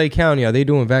 LA County, are they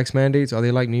doing vax mandates? Are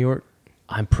they like New York?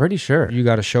 I'm pretty sure. You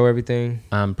got to show everything?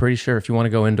 I'm pretty sure if you want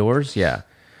to go indoors, yeah.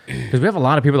 because we have a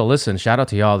lot of people that listen. Shout out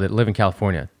to y'all that live in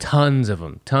California. Tons of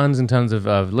them. Tons and tons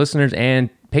of listeners and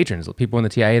patrons, people in the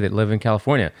TIA that live in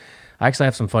California. I actually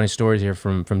have some funny stories here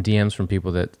from DMs from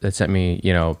people that sent me,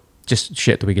 just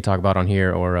shit that we could talk about on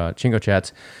here or Chingo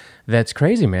chats. That's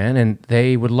crazy, man. And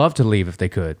they would love to leave if they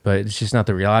could, but it's just not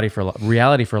the reality for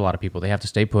a lot of people. They have to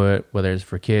stay put, whether it's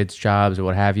for kids, jobs, or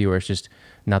what have you, or it's just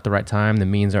not the right time. The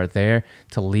means aren't there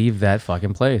to leave that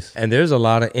fucking place. And there's a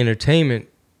lot of entertainment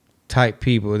type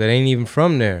people that ain't even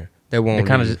from there that won't. They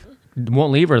kind of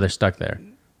won't leave, or they're stuck there,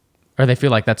 or they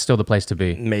feel like that's still the place to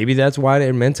be. Maybe that's why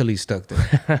they're mentally stuck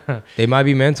there. They might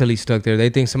be mentally stuck there. They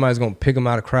think somebody's gonna pick them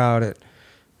out of crowd at,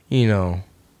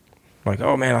 like,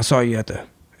 oh man, I saw you at the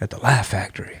Laugh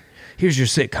Factory. Here's your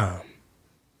sitcom.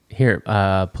 Here,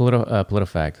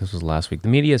 PolitiFact. This was last week. The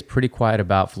media is pretty quiet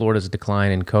about Florida's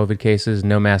decline in COVID cases,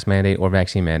 no mask mandate or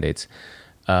vaccine mandates.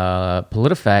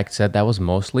 PolitiFact said that was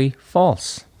mostly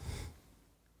false.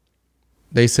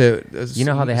 They said, you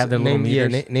know how they have their little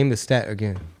meters? Yeah, name the stat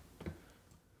again.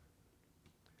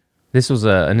 This was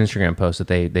an Instagram post that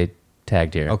they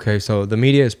tagged here. Okay, so the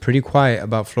media is pretty quiet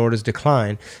about Florida's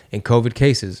decline in COVID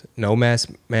cases, no mask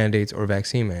mandates or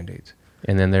vaccine mandates.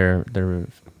 And then their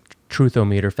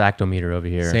truthometer, factometer over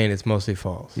here, saying it's mostly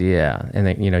false. Yeah, and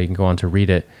then, you can go on to read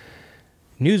it.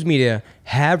 News media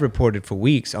have reported for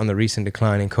weeks on the recent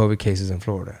decline in COVID cases in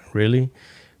Florida. Really?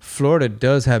 Florida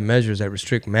does have measures that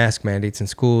restrict mask mandates in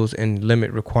schools and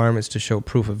limit requirements to show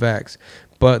proof of vax,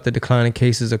 but the decline in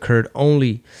cases occurred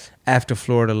only after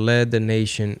Florida led the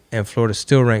nation, and Florida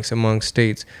still ranks among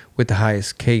states with the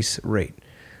highest case rate.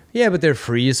 Yeah, but they're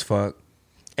free as fuck,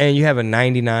 and you have a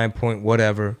 99 point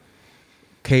whatever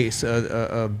case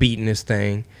beating this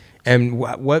thing, and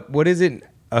what is it?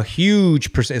 A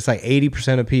huge percent. It's like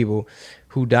 80% of people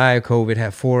who die of COVID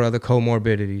have 4 other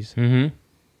comorbidities.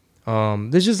 Mm-hmm.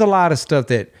 There's just a lot of stuff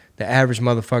that the average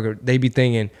motherfucker, they be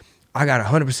thinking, I got a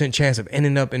 100% chance of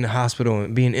ending up in the hospital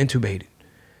and being intubated.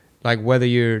 Like whether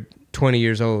you're 20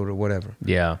 years old or whatever.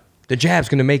 Yeah. The jab's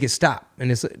going to make it stop.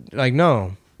 And it's like,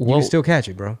 no, you can still catch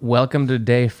it, bro. Welcome to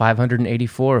day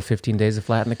 584 of 15 days to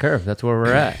flatten the curve. That's where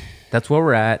we're at. That's where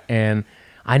we're at. And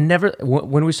I never,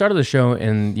 when we started the show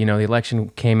and, the election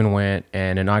came and went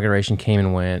and inauguration came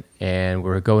and went and we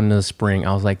were going into the spring,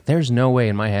 I was like, there's no way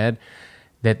in my head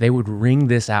that they would wring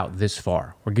this out this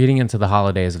far. We're getting into the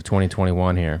holidays of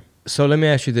 2021 here. So let me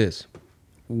ask you this.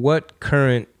 What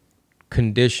current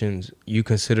conditions you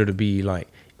consider to be like,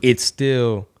 it's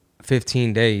still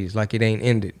 15 days, like it ain't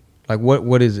ended? Like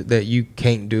what is it that you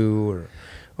can't do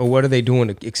or what are they doing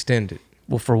to extend it?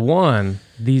 Well, for one,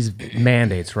 these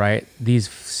mandates, right? These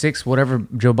 6, whatever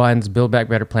Joe Biden's Build Back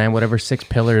Better plan, whatever 6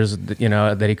 pillars,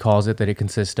 that he calls it, that it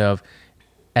consists of.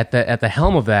 At the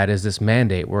helm of that is this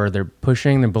mandate where they're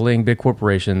bullying big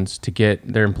corporations to get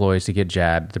their employees to get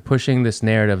jabbed. They're pushing this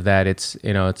narrative that it's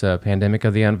a pandemic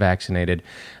of the unvaccinated.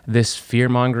 This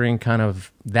fear-mongering kind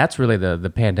of, that's really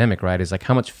the pandemic, right? Is like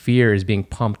how much fear is being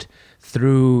pumped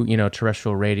through,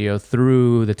 terrestrial radio,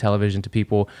 through the television to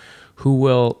people who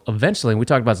will eventually, and we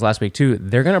talked about this last week too,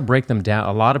 they're going to break them down.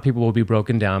 A lot of people will be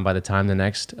broken down by the time the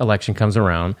next election comes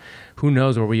around. Who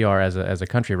knows where we are as a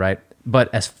country, right?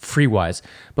 But as free-wise.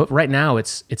 But right now,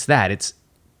 it's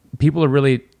people are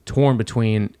really torn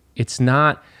between, it's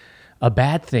not a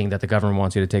bad thing that the government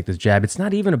wants you to take this jab. It's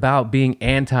not even about being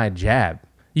anti-jab.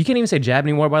 You can't even say jab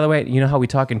anymore, by the way. You know how we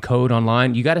talk in code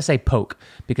online? You got to say poke,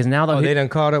 because now they done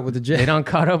caught up with the jab. They done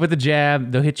caught up with the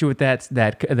jab. They'll hit you with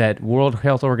that World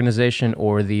Health Organization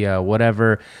or the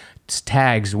whatever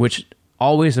tags, which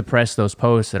always suppress those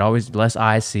posts. It always less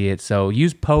eyes see it. So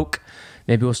use poke.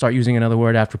 Maybe we'll start using another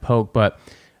word after poke, but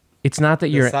it's not that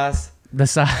you're the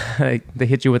sauce. They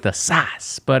hit you with the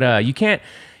sauce, but you can't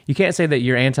say that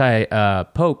you're anti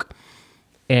poke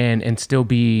and still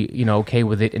be okay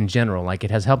with it in general. Like,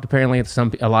 it has helped apparently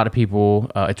a lot of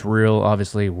people. It's real,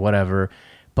 obviously, whatever,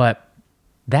 but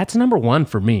that's number one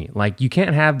for me. Like, you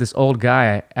can't have this old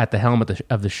guy at the helm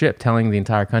of the ship telling the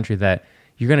entire country that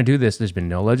you're going to do this. There's been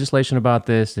no legislation about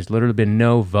this. There's literally been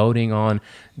no voting on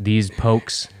these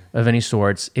pokes of any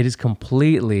sorts. It is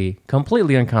completely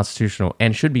unconstitutional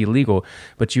and should be illegal.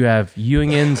 But you have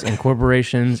unions and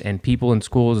corporations and people in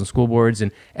schools and school boards,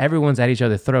 and everyone's at each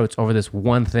other's throats over this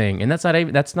one thing. And that's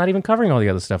not even covering all the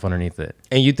other stuff underneath it.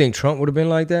 And you think Trump would have been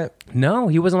like that? No,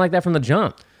 he wasn't like that from the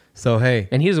jump. So, hey.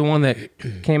 And he's the one that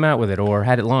came out with it or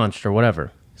had it launched or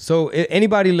whatever. So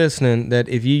anybody listening, that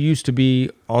if you used to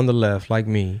be on the left like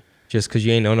me, just because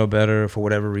you ain't know no better for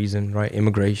whatever reason, right?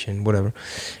 Immigration, whatever.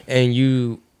 And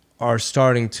you are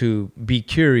starting to be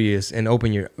curious and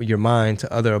open your mind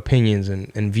to other opinions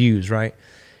and views, right?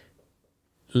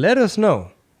 Let us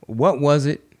know. What was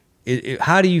it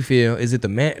how do you feel? Is it the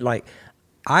man? Like,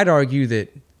 I'd argue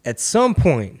that at some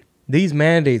point these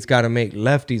mandates got to make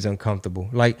lefties uncomfortable.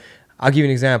 Like, I'll give you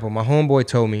an example. My homeboy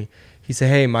told me, he said,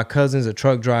 hey, my cousin's a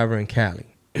truck driver in Cali.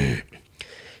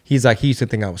 He's like, he used to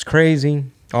think I was crazy,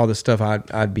 all the stuff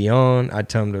I'd be on, I'd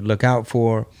tell him to look out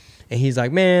for. And he's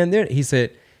like, man, he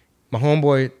said, my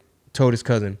homeboy told his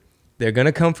cousin, they're going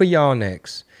to come for y'all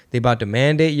next. They about to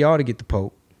mandate y'all to get the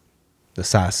poke, the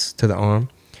sas to the arm.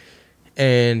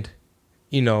 And,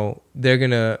 you know, they're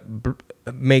going to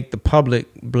make the public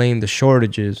blame the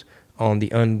shortages on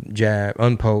the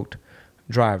unpoked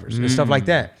drivers and stuff like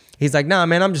that. He's like, nah,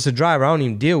 man, I'm just a driver. I don't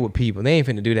even deal with people. They ain't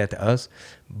finna do that to us.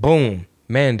 Boom,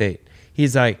 mandate.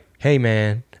 He's like, hey,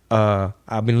 man,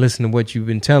 I've been listening to what you've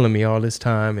been telling me all this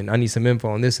time, and I need some info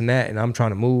on this and that, and I'm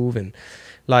trying to move, and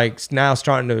like now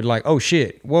starting to like, oh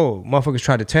shit, whoa, motherfuckers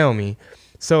tried to tell me.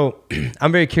 So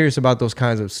I'm very curious about those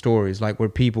kinds of stories, like where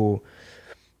people,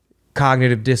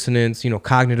 cognitive dissonance, you know,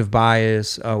 cognitive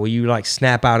bias, where you like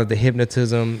snap out of the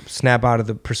hypnotism, snap out of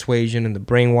the persuasion and the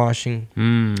brainwashing,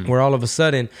 where all of a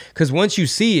sudden, because once you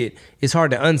see it, it's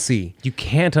hard to unsee. You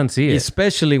can't unsee it.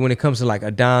 Especially when it comes to like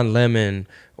a Don Lemon,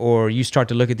 or you start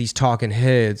to look at these talking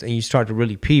heads and you start to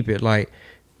really peep it. Like,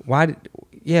 why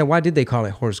did they call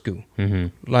it horse goo?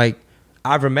 Like,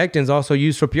 ivermectin's also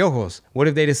used for piojos. What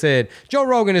if they just said, Joe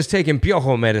Rogan is taking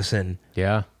piojo medicine?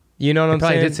 Yeah. You know what I'm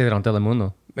saying? Probably did say that on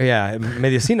Telemundo. Yeah,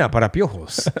 medicina para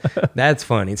piojos. That's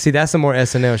funny. See, that's some more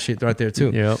SNL shit right there too.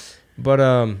 Yep. But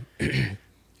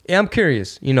yeah, I'm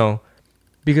curious, you know,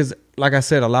 because like I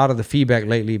said, a lot of the feedback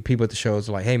lately, people at the shows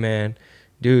are like, hey man,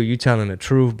 dude, you telling the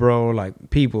truth, bro. Like,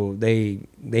 people, they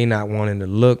not wanting to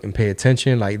look and pay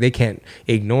attention. Like, they can't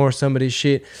ignore some of this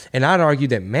shit. And I'd argue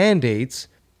that mandates,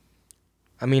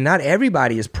 I mean, not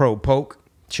everybody is pro-poke.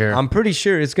 Sure. I'm pretty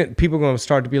sure people are going to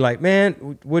start to be like,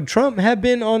 man, would Trump have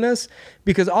been on us?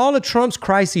 Because all of Trump's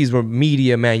crises were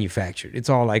media manufactured. It's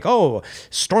all like, oh,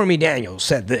 Stormy Daniels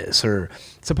said this, or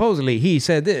supposedly he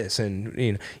said this,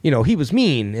 and you know he was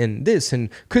mean, and this, and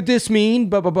could this mean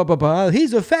blah blah blah blah blah?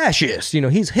 He's a fascist, you know,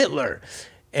 he's Hitler,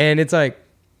 and it's like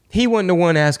he wasn't the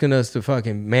one asking us to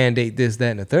fucking mandate this,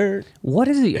 that, and the third. What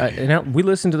is he? Now we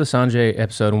listened to the Sanjay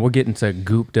episode, and we'll get into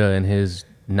Gupta and his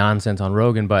nonsense on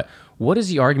Rogan, but what is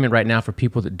the argument right now for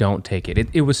people that don't take it?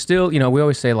 It was still, you know, we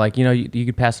always say like, you know, you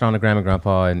could pass it on to grandma and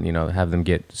grandpa and, you know, have them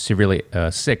get severely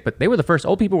sick, but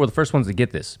old people were the first ones to get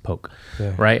this poke,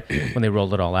 right? When they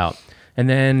rolled it all out. And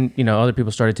then, you know, other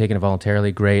people started taking it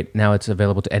voluntarily. Great. Now it's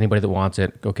available to anybody that wants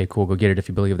it. Okay, cool. Go get it if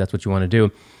you believe that's what you want to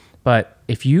do. But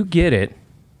if you get it,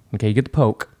 okay, you get the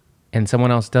poke and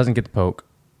someone else doesn't get the poke,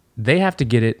 they have to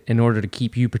get it in order to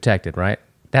keep you protected, right?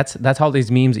 That's all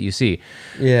these memes that you see.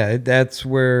 Yeah, that's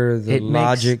where the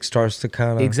logic starts to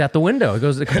kind of... It's out the window. It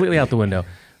goes completely out the window.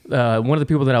 One of the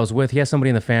people that I was with, he has somebody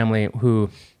in the family who...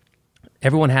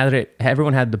 Everyone had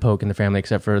the poke in the family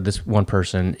except for this one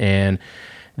person, and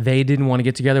they didn't want to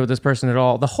get together with this person at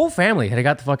all. The whole family had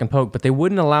got the fucking poke, but they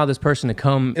wouldn't allow this person to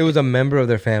come... It was a member of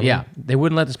their family? Yeah. They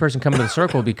wouldn't let this person come into the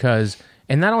circle because...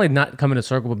 And not only not come into the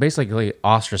circle, but basically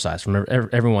ostracized from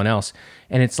everyone else.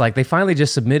 And it's like they finally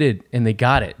just submitted and they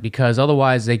got it because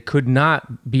otherwise they could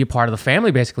not be a part of the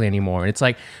family basically anymore. And it's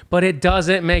like, but it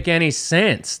doesn't make any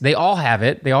sense. They all have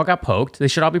it. They all got poked. They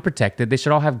should all be protected. They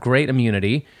should all have great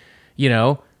immunity. You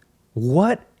know,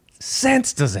 what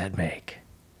sense does that make?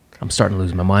 I'm starting to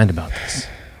lose my mind about this.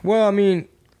 Well, I mean,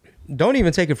 don't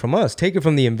even take it from us. Take it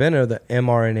from the inventor of the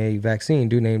mRNA vaccine,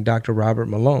 dude named Dr. Robert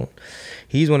Malone.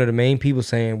 He's one of the main people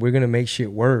saying we're going to make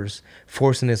shit worse,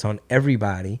 forcing this on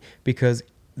everybody because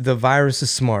the virus is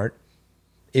smart.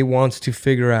 It wants to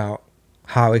figure out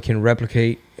how it can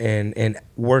replicate and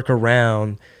work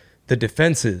around the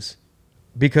defenses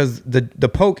because the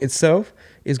poke itself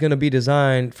is going to be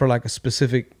designed for like a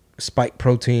specific spike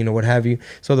protein or what have you.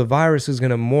 So the virus is going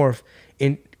to morph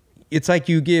in. It's like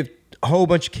you give a whole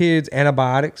bunch of kids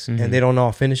antibiotics and they don't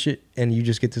all finish it and you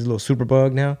just get this little super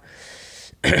bug now.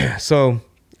 So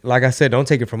like I said, don't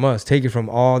take it from us. Take it from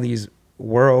all these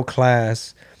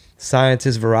world-class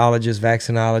scientists, virologists,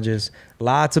 vaccinologists,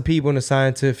 lots of people in the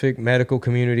scientific medical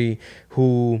community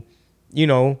who, you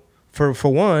know, for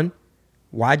one,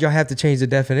 why'd y'all have to change the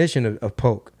definition of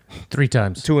poke? 3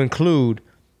 times. To include,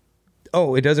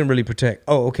 oh, it doesn't really protect.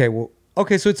 Oh, okay, well,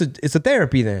 okay, so it's a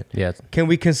therapy then. Yeah. Can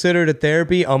we consider it a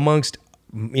therapy amongst,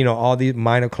 you know, all these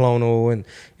monoclonal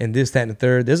and this, that, and the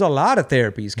third? There's a lot of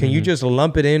therapies. Can you just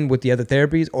lump it in with the other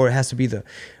therapies, or it has to be the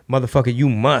motherfucker you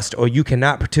must, or you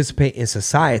cannot participate in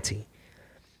society?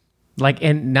 Like,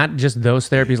 and not just those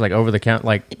therapies, like over the counter,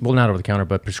 like, well, not over the counter,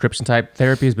 but prescription type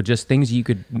therapies, but just things you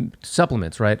could,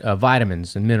 supplements, right?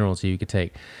 Vitamins and minerals that you could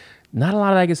take. not a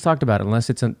lot of that gets talked about unless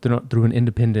it's through an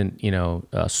independent,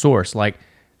 source. Like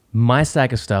my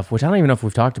stack of stuff, which I don't even know if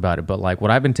we've talked about it, but like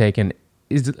what I've been taking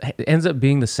ends up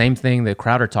being the same thing that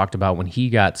Crowder talked about when he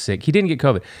got sick. He didn't get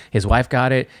COVID. His wife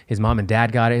got it. His mom and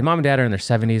dad got it. His mom and dad are in their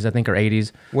 70s, I think, or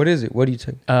 80s. What is it? What do you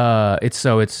take?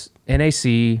 It's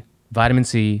NAC, vitamin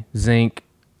C, zinc,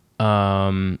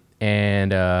 and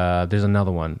there's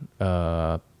another one.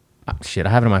 Shit, I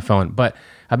have it on my phone. But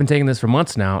I've been taking this for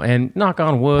months now, and knock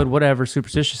on wood, whatever,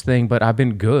 superstitious thing, but I've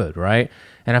been good, right?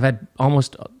 And I've had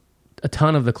almost a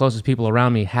ton of the closest people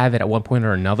around me have it at one point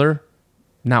or another.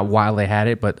 Not while they had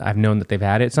it, but I've known that they've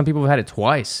had it. Some people have had it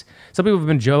twice. Some people have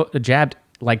been jabbed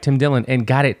like Tim Dillon and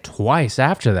got it twice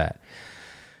after that.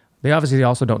 They obviously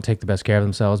also don't take the best care of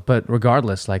themselves, but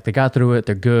regardless, like they got through it,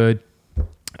 they're good.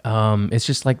 It's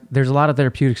just like there's a lot of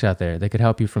therapeutics out there that could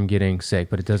help you from getting sick,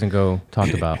 but it doesn't go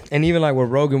talked about. And even like what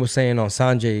Rogan was saying on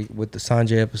Sanjay with the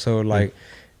Sanjay episode, like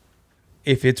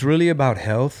if it's really about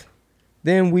health,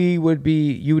 then you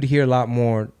would hear a lot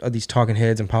more of these talking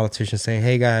heads and politicians saying,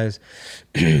 hey guys,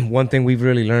 one thing we've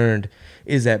really learned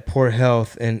is that poor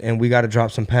health and we got to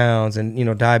drop some pounds,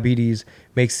 and diabetes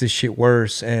makes this shit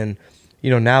worse, and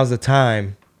now's the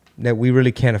time that we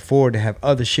really can't afford to have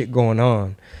other shit going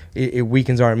on. It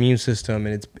weakens our immune system,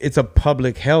 and it's a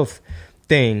public health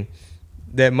thing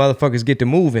that motherfuckers get to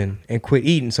moving and quit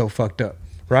eating so fucked up,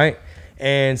 right?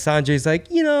 And Sanjay's like,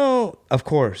 of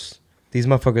course, these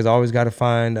motherfuckers always got to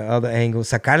find the other angle.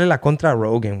 Sacarle la contra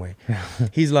Rogan way.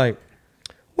 He's like,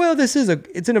 well, it's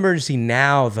an emergency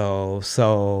now though,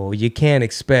 so you can't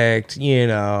expect,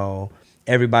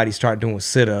 everybody start doing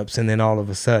sit-ups and then all of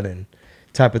a sudden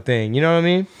type of thing. You know what I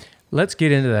mean? Let's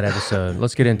get into that episode.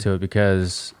 Let's get into it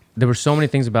because there were so many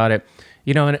things about it,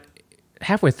 and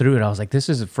halfway through it, I was like, this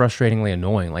is frustratingly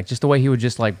annoying. Like just the way he would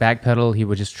just like backpedal, he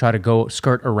would just try to go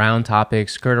skirt around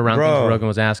topics, skirt around things Rogan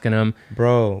was asking him.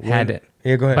 Bro. Yeah, go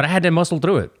ahead. But I had to muscle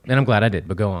through it, and I'm glad I did,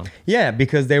 but go on. Yeah,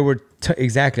 because there were,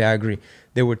 exactly, I agree.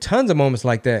 There were tons of moments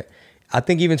like that. I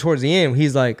think even towards the end,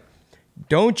 he's like,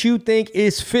 don't you think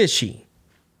it's fishy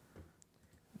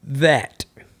that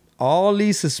all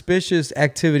these suspicious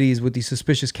activities with these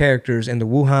suspicious characters in the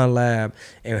Wuhan lab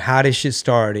and how this shit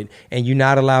started, and you're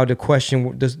not allowed to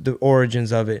question the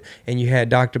origins of it, and you had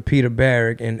Dr. Peter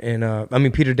Barrick and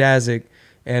Peter Daszak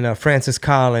and Francis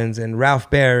Collins and Ralph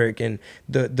Barrick and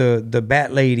the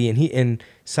Bat Lady, and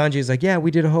Sanjay's like, yeah, we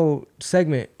did a whole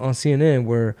segment on CNN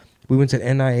where we went to the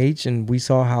NIH and we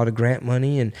saw how to grant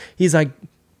money, and he's like,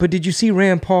 but did you see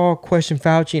Rand Paul question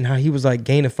Fauci and how he was like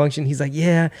gain of function? He's like,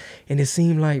 yeah, and it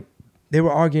seemed like they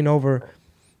were arguing over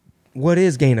what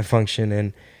is gain of function,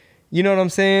 and you know what I'm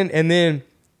saying? And then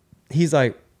he's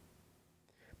like,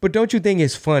 but don't you think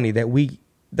it's funny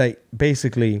that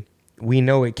basically we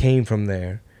know it came from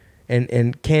there,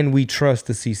 and can we trust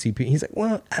the CCP? He's like,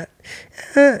 well,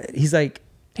 he's like,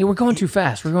 hey, we're going too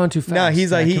fast. We're going too fast. No,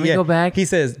 he's like, can we go back? He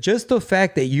says, just the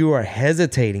fact that you are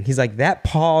hesitating, he's like, that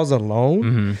pause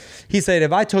alone. He said,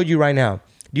 if I told you right now,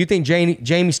 do you think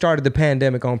Jamie started the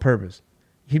pandemic on purpose?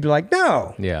 He'd be like,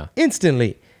 no. Yeah.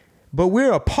 Instantly. But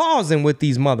we're pausing with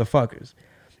these motherfuckers.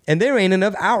 And there ain't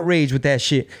enough outrage with that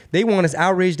shit. They want us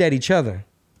outraged at each other.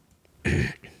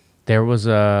 There was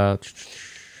a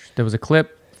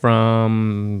clip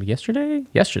from yesterday.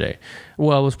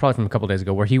 Well, it was probably from a couple days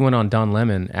ago where he went on Don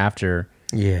Lemon after.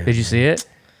 Yeah. Did you see it?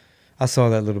 I saw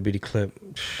that little bitty clip.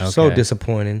 Okay. So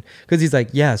disappointing. Because he's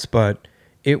like, yes, but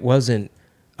it wasn't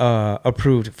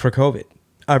approved for COVID.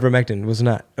 Ivermectin was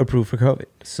not approved for COVID.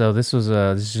 So this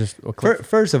is just a clip.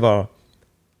 First of all,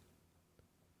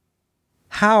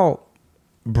 how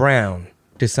brown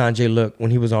did Sanjay look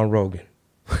when he was on Rogan?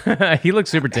 He looked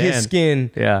super tan. His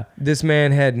skin, yeah. This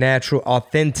man had natural,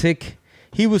 authentic.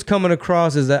 He was coming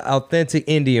across as an authentic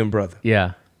Indian brother.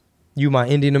 Yeah. You my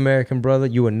Indian American brother.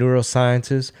 You a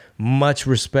neuroscientist. Much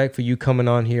respect for you coming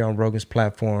on here on Rogan's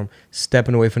platform,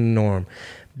 stepping away from the norm.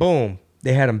 Boom.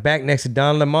 They had him back next to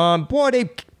Don Lemon. Boy, they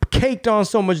caked on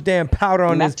so much damn powder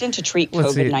on this. To treat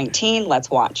COVID-19. Let's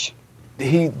watch.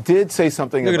 He did say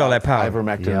something Look about at all that powder.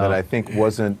 ivermectin that I think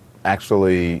wasn't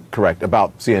actually correct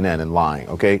about CNN and lying,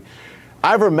 okay?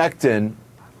 Ivermectin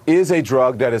is a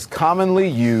drug that is commonly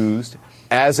used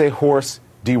as a horse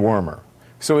dewormer.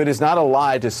 So it is not a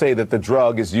lie to say that the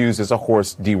drug is used as a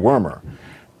horse dewormer.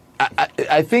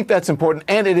 I think that's important,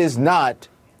 and it is not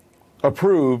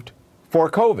approved for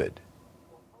COVID.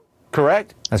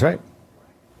 Correct? That's right.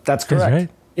 That's correct. Right.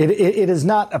 It is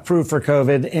not approved for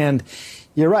COVID, and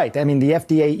you're right. I mean, the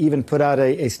FDA even put out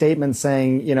a statement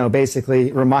saying,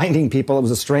 basically reminding people, it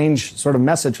was a strange sort of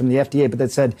message from the FDA, but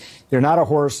that said, you're not a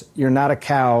horse, you're not a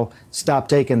cow, stop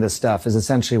taking this stuff, is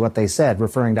essentially what they said,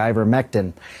 referring to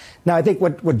ivermectin. Now, I think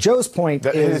what Joe's point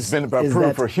That is... it has been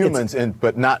approved for humans,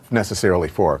 but not necessarily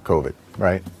for COVID,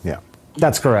 right? Yeah.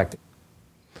 That's correct.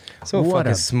 So What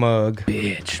fucking a smug.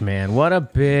 Bitch, man. What a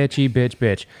bitch.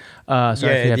 Sorry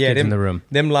if you have kids in the room.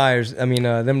 Them liars,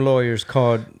 them lawyers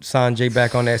called Sanjay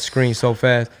back on that screen so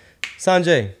fast.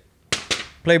 Sanjay,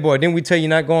 Playboy, didn't we tell you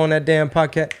not go on that damn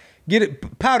podcast? Get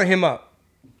it, powder him up.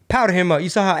 Powder him up. You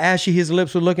saw how ashy his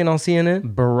lips were looking on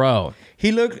CNN? Bro.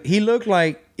 He looked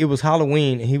like it was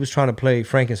Halloween and he was trying to play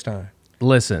Frankenstein.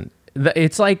 Listen,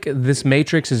 it's like this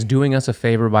Matrix is doing us a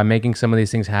favor by making some of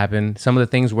these things happen. Some of the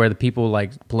things where the people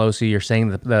like Pelosi are saying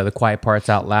the quiet parts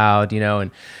out loud,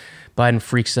 and Biden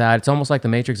freaks out. It's almost like the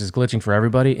Matrix is glitching for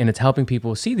everybody, and it's helping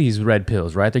people see these red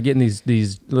pills, right? They're getting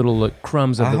these little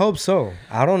crumbs of I hope so.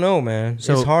 I don't know, man.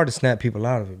 So, it's hard to snap people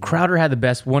out of it. Bro. Crowder had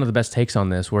one of the best takes on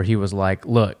this, where he was like,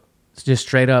 look, just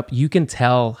straight up, you can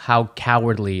tell how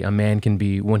cowardly a man can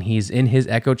be when he's in his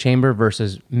echo chamber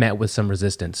versus met with some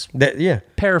resistance.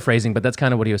 Paraphrasing, but that's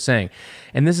kind of what he was saying.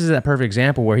 And this is a perfect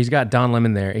example where he's got Don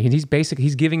Lemon there. He's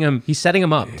setting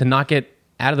him up to knock it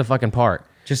out of the fucking park.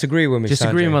 Just agree with me, Just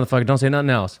agree, motherfucker. Don't say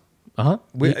nothing else.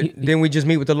 Then we just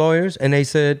meet with the lawyers, and they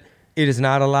said it is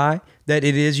not a lie, that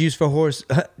it is used for horse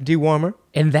dewormer.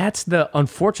 And that's the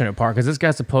unfortunate part, because this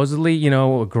guy's supposedly,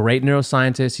 a great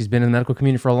neuroscientist. He's been in the medical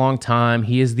community for a long time.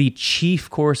 He is the chief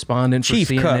correspondent for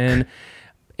CNN.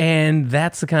 And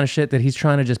that's the kind of shit that he's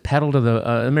trying to just peddle to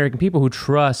the American people who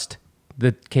trust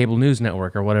the cable news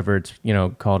network or whatever it's,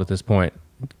 called at this point.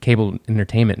 Cable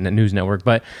entertainment news network.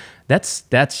 But that's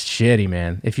shitty,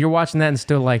 man. If you're watching that and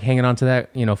still like hanging on to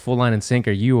that, full line and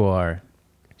sinker, you are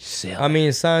silly.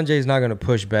 Sanjay's not going to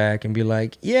push back and be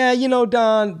like, yeah,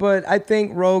 Don, but I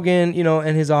think Rogan,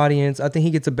 and his audience, I think he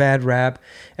gets a bad rap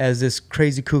as this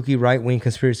crazy kooky right-wing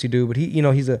conspiracy dude. But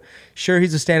he's a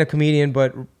stand-up comedian,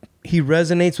 but he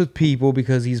resonates with people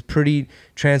because he's pretty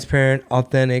transparent,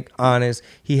 authentic, honest.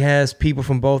 He has people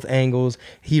from both angles.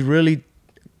 He really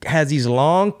has these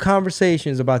long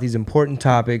conversations about these important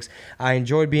topics. I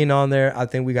enjoyed being on there. I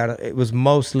think it was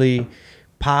mostly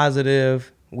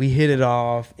positive. We hit it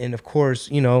off. And of course,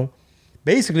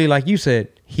 basically like you said,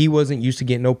 he wasn't used to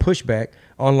getting no pushback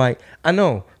on I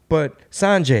know, but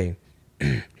Sanjay,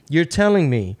 you're telling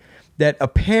me that a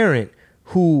parent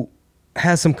who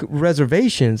has some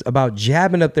reservations about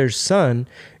jabbing up their son,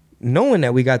 knowing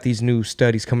that we got these new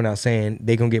studies coming out saying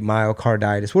they're going to get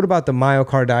myocarditis. What about the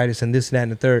myocarditis and this, that,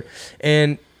 and the third?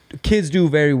 And kids do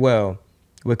very well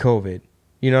with COVID.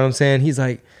 You know what I'm saying? He's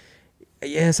like,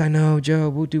 yes, I know, Joe,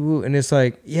 woo-doo-woo. And it's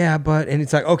like, yeah, but, and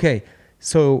it's like, okay,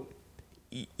 so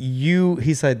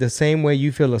he said the same way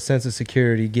you feel a sense of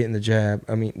security getting the jab.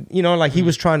 He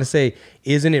was trying to say,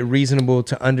 isn't it reasonable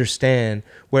to understand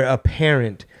where a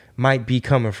parent might be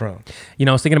coming from?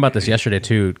 I was thinking about this yesterday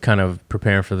too, kind of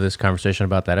preparing for this conversation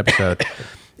about that episode.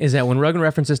 Is that when Rogan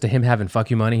references to him having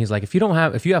fuck you money, he's like, if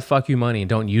you have fuck you money and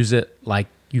don't use it like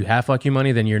you have fuck you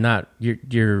money, then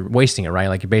you're wasting it, right?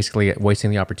 Like you're basically wasting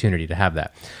the opportunity to have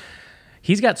that.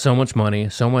 He's got so much money,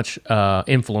 so much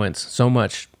influence, so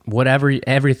much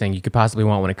everything you could possibly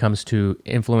want when it comes to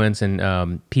influence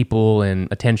and people and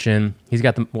attention. He's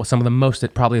got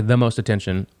probably the most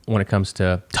attention when it comes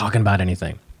to talking about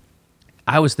anything.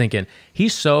 I was thinking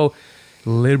he's so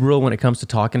liberal when it comes to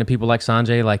talking to people like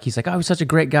Sanjay. Like he's like, oh, he's such a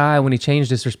great guy. When he changed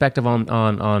his perspective on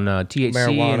THC and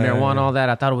marijuana, all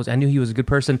that, I knew he was a good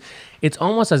person. It's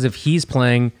almost as if he's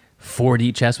playing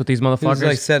 4D chess with these motherfuckers. He's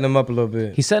like setting them up a little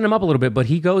bit. He's setting them up a little bit, but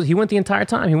he went the entire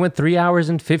time. He went 3 hours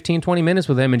and 15, 20 minutes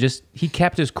with them, and he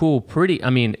kept his cool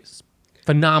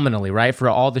phenomenally, right? For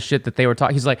all the shit that they were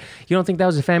talking. He's like, you don't think that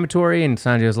was defamatory? And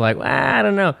Sanjay was like, I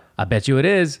don't know. I bet you it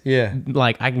is. Yeah.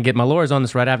 Like, I can get my lawyers on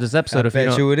this right after this episode. I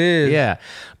bet you it is. Yeah.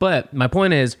 But my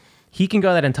point is, he can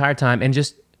go that entire time and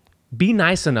just be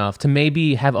nice enough to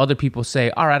maybe have other people say,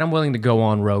 all right, I'm willing to go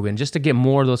on Rogan, just to get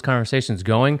more of those conversations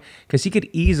going, because he could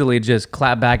easily just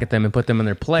clap back at them and put them in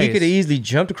their place. He could have easily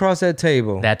jumped across that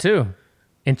table. That too.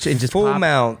 And just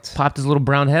popped his little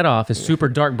brown head off, his super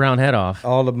dark brown head off.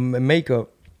 All the makeup.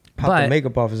 Popped the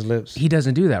makeup off his lips. He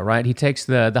doesn't do that, right? He takes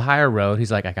the higher road.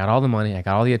 He's like, I got all the money. I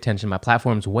got all the attention. My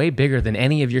platform's way bigger than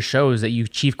any of your shows that you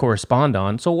chief correspond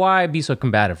on. So why be so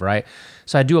combative, right?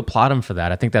 So I do applaud him for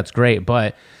that. I think that's great.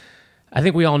 But I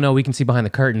think we all know, we can see behind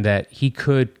the curtain that he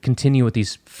could continue with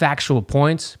these factual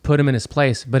points, put him in his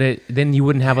place, but then you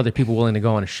wouldn't have other people willing to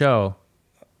go on a show.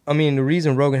 The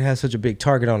reason Rogan has such a big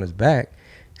target on his back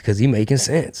is because he's making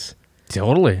sense.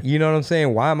 Totally. You know what I'm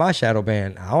saying? Why am I shadow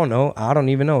banned? I don't know. I don't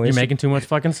even know. You're making too much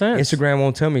fucking sense. Instagram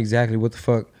won't tell me exactly what the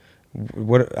fuck.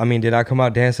 Did I come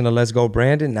out dancing to Let's Go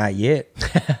Brandon? Not yet.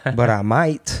 But I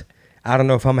might. I don't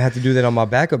know if I'm gonna have to do that on my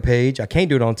backup page. I can't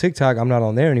do it on TikTok. I'm not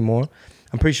on there anymore.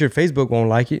 I'm pretty sure Facebook won't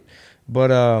like it.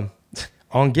 But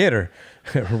on Getter,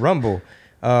 Rumble.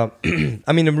 I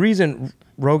mean, the reason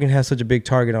Rogan has such a big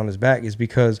target on his back is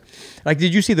because, like,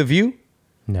 did you see The View?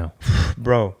 No.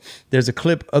 Bro, there's a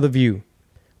clip of The View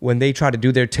when they try to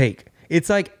do their take. It's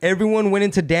like everyone went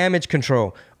into damage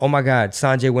control. Oh my God,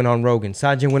 Sanjay went on Rogan.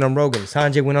 Sanjay went on Rogan.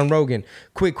 Sanjay went on Rogan.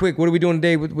 Quick, what are we doing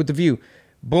today with The View?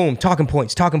 Boom, talking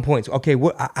points. Okay,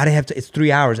 I didn't have to, it's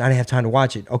 3 hours. I didn't have time to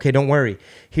watch it. Okay, don't worry.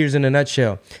 Here's in a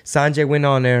nutshell. Sanjay went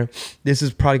on there. This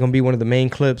is probably gonna be one of the main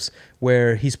clips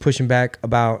where he's pushing back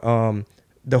about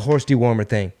the horse dewormer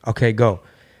thing. Okay, go.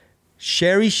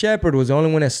 Sherry Shepherd was the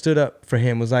only one that stood up for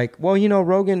him, was like, well,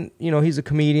 Rogan, he's a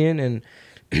comedian and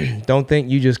don't think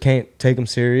you just can't take him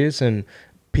serious. And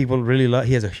people really love,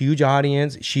 he has a huge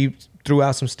audience. She threw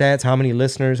out some stats, how many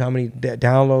listeners, how many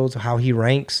downloads, how he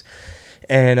ranks.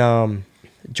 And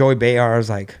Joy Behar was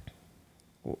like,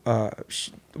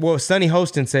 Sonny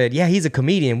Hostin said, yeah, he's a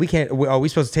comedian. Are we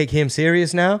supposed to take him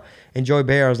serious now? And Joy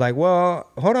Behar was like, well,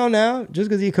 hold on now, just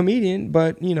because he's a comedian.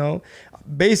 But,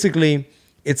 basically,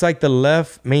 it's like the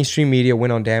left mainstream media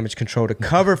went on damage control to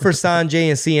cover for Sanjay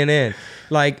and CNN.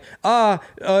 Like,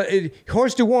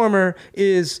 horse dewormer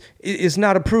is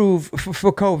not approved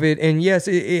for COVID. And yes,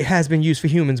 it has been used for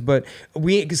humans, but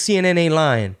CNN ain't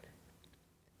lying.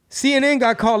 CNN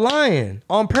got caught lying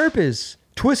on purpose,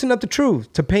 twisting up the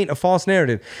truth to paint a false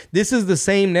narrative. This is the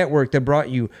same network that brought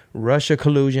you Russia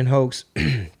collusion hoax,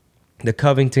 the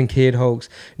Covington kid hoax,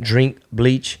 drink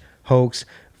bleach hoax,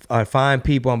 find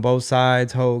people on both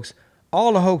sides hoax,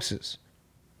 all the hoaxes.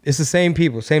 It's the same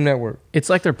people, same network. It's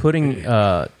like they're putting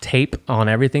tape on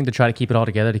everything to try to keep it all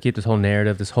together, to keep this whole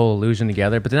narrative, this whole illusion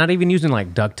together. But they're not even using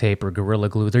like duct tape or Gorilla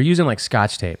Glue. They're using like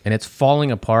Scotch tape, and it's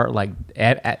falling apart like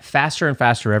at faster and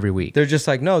faster every week. They're just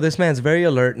like, no, this man's very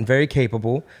alert and very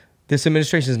capable. This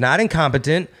administration is not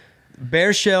incompetent.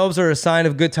 Bare shelves are a sign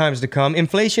of good times to come.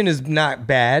 Inflation is not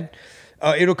bad.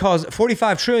 It'll cause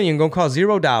 $45 trillion, gonna cost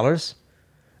 $0.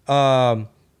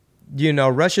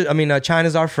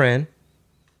 China's our friend.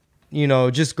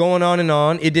 Just going on and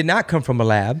on. It did not come from a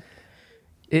lab.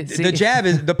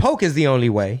 The poke is the only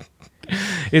way.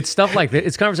 It's stuff like this.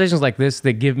 It's conversations like this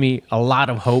that give me a lot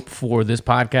of hope for this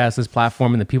podcast, this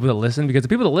platform, and the people that listen. Because the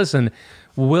people that listen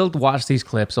will watch these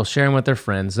clips. They'll share them with their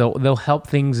friends. They'll help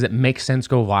things that make sense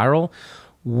go viral.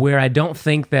 Where I don't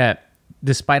think that,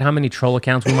 despite how many troll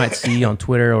accounts we might see on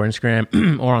Twitter or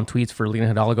Instagram or on tweets for Lena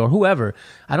Hidalgo or whoever,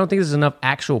 I don't think there's enough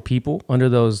actual people under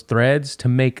those threads to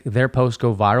make their post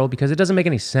go viral, because it doesn't make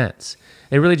any sense.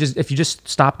 It really just, if you just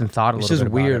stopped and thought a little bit about it.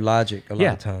 It's just weird logic a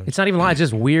lot of times. It's not even logic.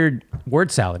 It's just weird word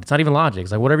salad. It's not even logic.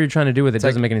 It's like whatever you're trying to do with it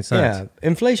doesn't make any sense. Yeah,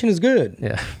 inflation is good.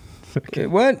 Yeah. Okay,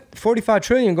 what? $45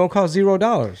 trillion gonna cost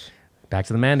 $0. Back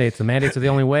to the mandates. The mandates are the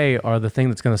only way, are the thing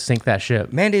that's going to sink that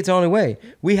ship. Mandates are the only way.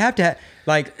 We have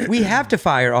to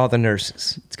fire all the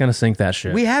nurses. It's going to sink that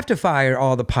ship. We have to fire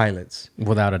all the pilots.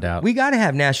 Without a doubt. We got to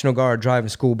have National Guard driving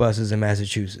school buses in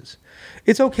Massachusetts.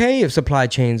 It's okay if supply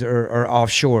chains are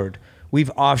offshored.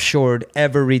 We've offshored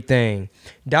everything.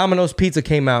 Domino's Pizza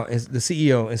came out, as the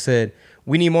CEO, and said,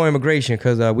 we need more immigration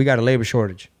because we got a labor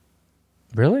shortage.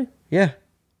 Really? Yeah.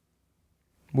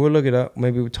 We'll look it up.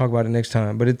 Maybe we'll talk about it next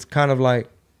time. But it's kind of like,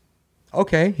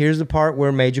 okay, here's the part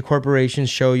where major corporations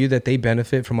show you that they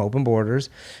benefit from open borders.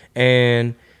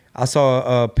 And I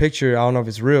saw a picture, I don't know if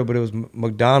it's real, but it was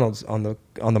McDonald's on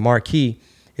the marquee.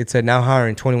 It said now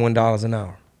hiring $21 an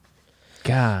hour.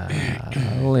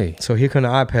 Golly. So here come the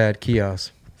iPad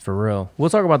kiosks. For real. We'll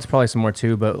talk about this probably some more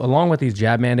too, but along with these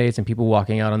jab mandates and people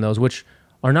walking out on those, which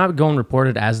are not going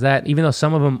reported as that, even though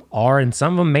some of them are and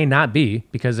some of them may not be,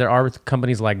 because there are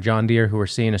companies like John Deere who are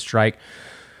seeing a strike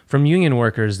from union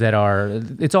workers that are,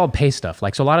 it's all pay stuff.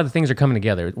 Like, so a lot of the things are coming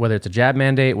together, whether it's a jab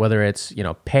mandate, whether it's,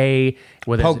 pay,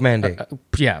 whether poke mandate.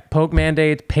 Poke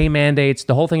mandates, pay mandates,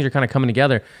 the whole things are kind of coming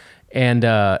together. And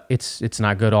it's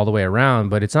not good all the way around,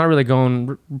 but it's not really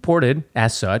going reported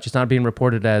as such. It's not being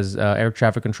reported as air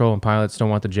traffic control and pilots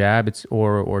don't want the jab. It's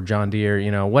or John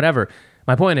Deere, whatever.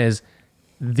 My point is,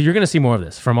 you're going to see more of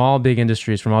this from all big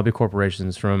industries, from all big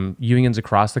corporations, from unions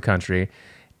across the country,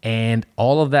 and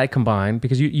all of that combined,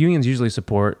 because unions usually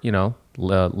support,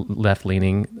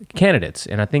 left-leaning candidates.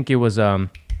 And I think it was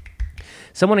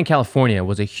someone in California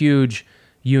was a huge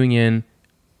union.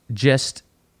 Just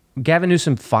Gavin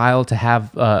Newsom filed to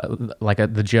have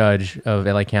the judge of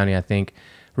LA County, I think,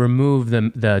 remove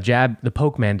the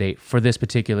poke mandate for this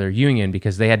particular union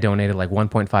because they had donated like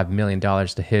 $1.5 million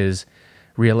to his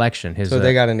re-election. So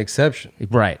they got an exception,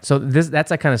 right? So that's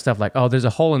that kind of stuff. Like, oh, there's a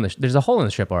hole in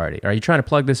the ship already. Are you trying to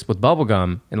plug this with bubble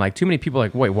gum? And like, too many people are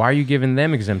like, wait, why are you giving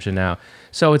them exemption now?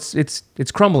 So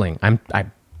it's crumbling. I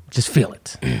just feel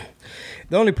it.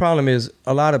 The only problem is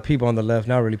a lot of people on the left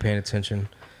not really paying attention.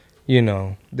 You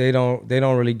know, they don't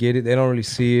really get it. They don't really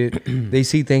see it. They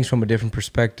see things from a different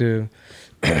perspective.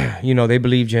 You know, they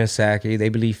believe Jen Psaki. They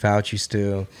believe Fauci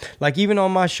still. Like, even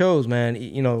on my shows, man,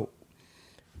 you know,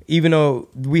 even though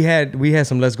we had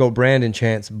some Let's Go Brandon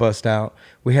chants bust out,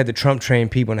 we had the Trump trained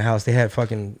people in the house. They had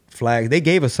fucking flags. They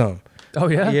gave us some. Oh,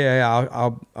 yeah? Yeah,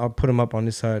 I'll put them up on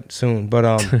this side soon. But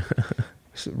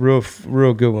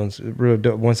real good ones. Real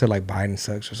dope. One said like Biden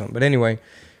sucks or something. But anyway,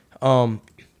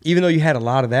 even though you had a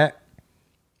lot of that,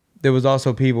 there was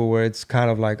also people where it's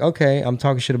kind of like, okay, I'm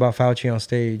talking shit about Fauci on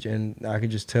stage, and I could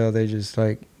just tell they just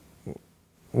like,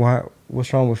 why?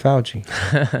 What's wrong with Fauci?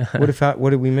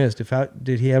 What did we miss?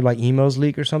 Did he have like emails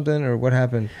leak or something, or what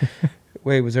happened?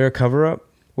 Wait, was there a cover up?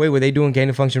 Wait, were they doing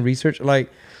gain of function research? Like,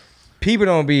 people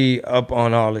don't be up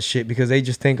on all this shit because they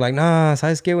just think like, nah,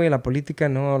 ¿sabes qué, güey? La política,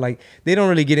 no. Like, they don't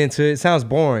really get into it. It sounds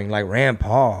boring. Like Rand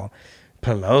Paul,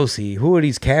 Pelosi, who are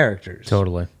these characters?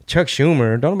 Totally. Chuck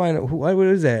Schumer, don't mind what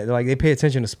is that? Like, they pay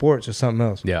attention to sports or something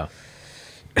else. Yeah.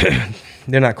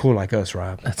 They're not cool like us,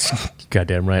 Rob. That's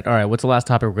goddamn right. All right, what's the last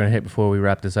topic we're going to hit before we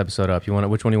wrap this episode up?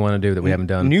 Which one you want to do that we haven't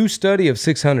done? New study of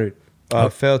 600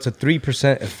 fell to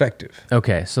 3% effective.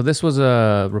 Okay, so this was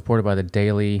reported by the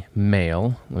Daily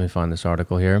Mail. Let me find this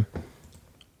article here.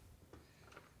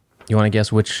 You want to guess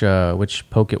which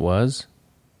poke it was?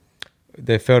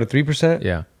 They fell to 3%?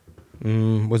 Yeah.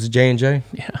 Was it J&J?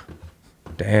 Yeah.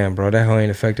 Damn, bro, that hell ain't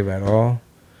effective at all.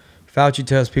 Fauci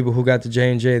tells people who got the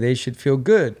J&J they should feel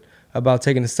good about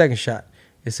taking the second shot.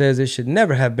 It says it should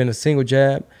never have been a single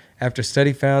jab after a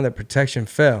study found that protection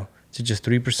fell to just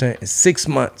 3% in 6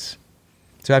 months.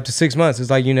 So after 6 months, it's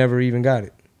like you never even got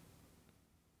it.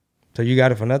 So you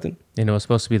got it for nothing? You know, it's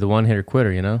supposed to be the one-hitter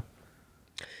quitter, you know?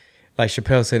 Like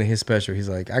Chappelle said in his special, he's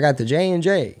like, I got the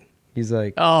J&J. He's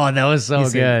like, oh, that was so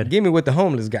good. Give me what the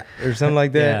homeless got, or something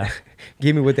like that. Yeah.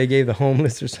 Give me what they gave the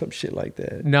homeless, or some shit like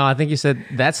that. No, I think you said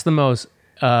that's the most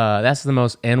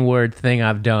N-word thing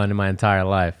I've done in my entire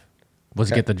life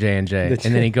was get the J&J.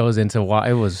 And then he goes into why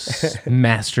it was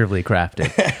masterfully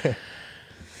crafted.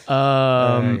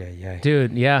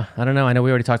 Dude, yeah, I don't know. I know we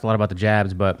already talked a lot about the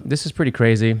jabs, but this is pretty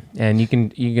crazy. And you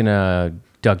can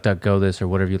DuckDuckGo this or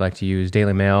whatever you like to use.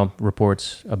 Daily Mail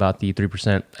reports about the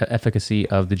 3% efficacy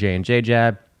of the J&J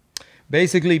jab.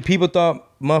 Basically, people thought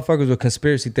motherfuckers were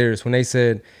conspiracy theorists when they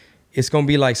said it's going to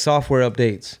be like software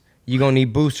updates. You're going to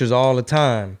need boosters all the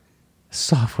time.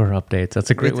 Software updates.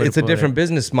 That's a great way to put it. It's a different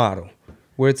business model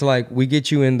where it's like we get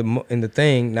you in the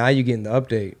thing, now you get in the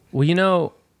update. Well, you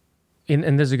know,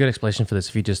 and there's a good explanation for this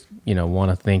if you just, you know, want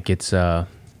to think it's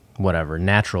whatever,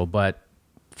 natural, but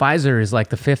Pfizer is like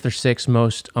the 5th or 6th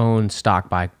most owned stock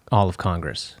by all of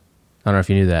Congress. I don't know if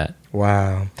you knew that.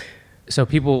 Wow. So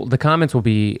the comments will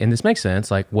be, and this makes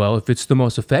sense, like, well, if it's the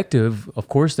most effective, of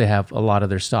course they have a lot of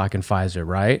their stock in Pfizer,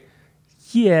 right?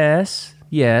 Yes,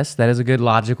 that is a good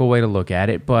logical way to look at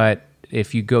it. But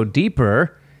if you go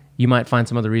deeper, you might find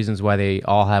some other reasons why they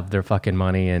all have their fucking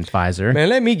money in Pfizer. Man,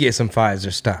 let me get some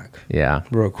Pfizer stock. Yeah.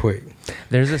 Real quick.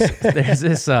 There's this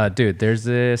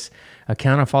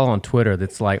account I follow on Twitter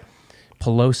that's like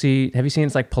Pelosi. Have you seen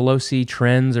it's like Pelosi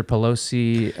trends or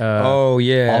Pelosi? Oh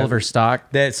yeah, all of her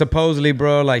stock. That supposedly,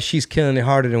 bro, like she's killing it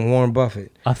harder than Warren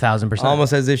Buffett. 1,000%.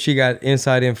 Almost as if she got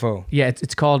inside info. Yeah,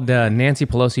 it's called Nancy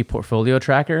Pelosi Portfolio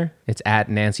Tracker. It's at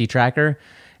Nancy Tracker,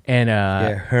 and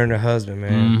yeah, her and her husband,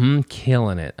 man,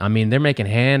 killing it. I mean, they're making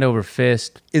hand over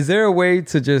fist. Is there a way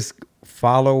to just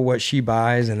follow what she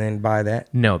buys and then buy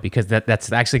that? No, because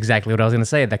that's actually exactly what I was going to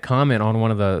say. The comment on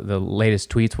one of the latest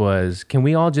tweets was, "Can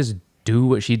we all just do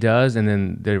what she does?" And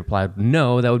then they replied,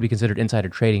 "No, that would be considered insider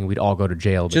trading. We'd all go to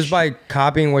jail." Just by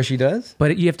copying what she does?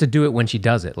 But you have to do it when she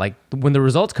does it. Like when the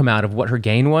results come out of what her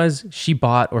gain was, she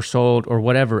bought or sold or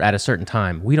whatever at a certain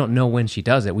time. We don't know when she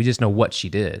does it. We just know what she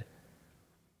did.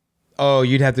 Oh,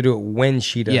 you'd have to do it when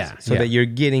she does it. So that you're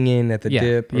getting in at the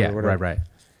dip or whatever. Right.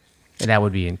 And that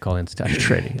would be called insider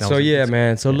trading. So yeah,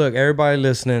 man. So look, everybody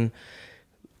listening,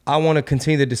 I want to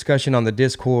continue the discussion on the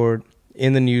Discord,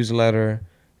 in the newsletter,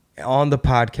 on the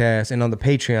podcast, and on the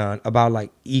Patreon about like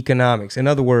economics. In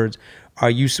other words,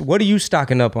 what are you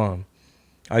stocking up on?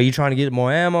 Are you trying to get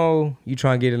more ammo? You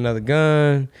trying to get another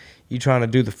gun? You trying to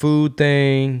do the food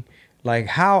thing? Like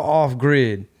how off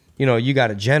grid? You know, you got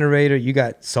a generator, you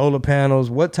got solar panels.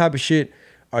 What type of shit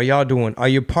are y'all doing? Are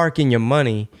you parking your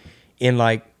money in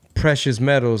like precious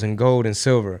metals and gold and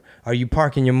silver? Are you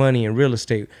parking your money in real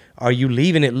estate? Are you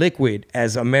leaving it liquid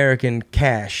as American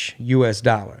cash, US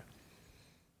dollar?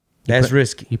 That's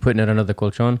risky. You putting it under the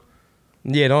colchon?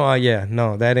 Yeah,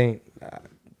 no, that ain't.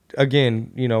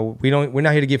 Again, you know, we're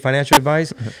not here to give financial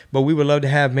advice, but we would love to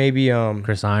have maybe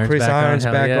Chris Irons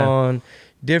back on.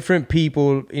 Different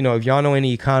people, you know, if y'all know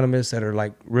any economists that are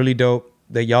like really dope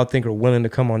that y'all think are willing to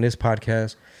come on this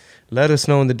podcast, let us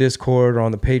know in the Discord or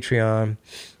on the Patreon.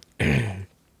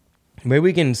 Maybe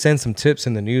we can send some tips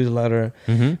in the newsletter.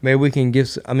 Maybe we can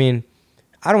give. I mean,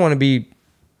 I don't want to be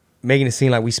making it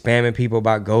seem like we spamming people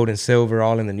about gold and silver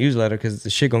all in the newsletter because the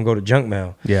shit gonna go to junk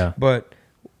mail. Yeah. But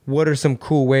what are some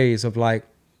cool ways of like,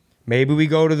 maybe we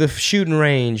go to the shooting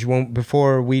range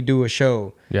before we do a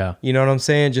show. Yeah. You know what I'm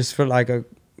saying? Just for like a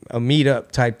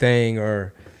meetup type thing,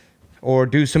 or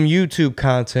do some YouTube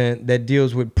content that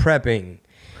deals with prepping.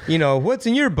 You know, what's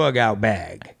in your bug out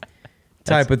bag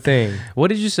type of thing. What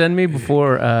did you send me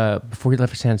before you left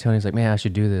for San Antonio? He's like, man, I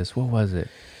should do this. What was it?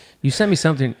 You sent me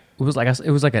something. It was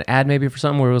like an ad maybe for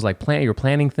something where it was like you're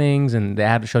planting things, and the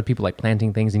ad showed people like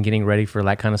planting things and getting ready for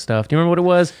that kind of stuff. Do you remember what it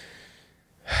was?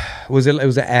 It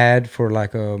was an ad for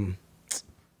like damn,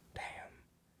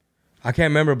 I can't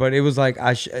remember, but it was like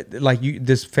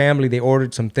this family, they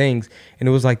ordered some things, and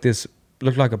it was like this,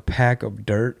 looked like a pack of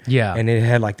dirt. Yeah. And it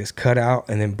had like this cutout,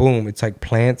 and then boom, it's like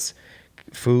plants,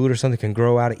 food or something can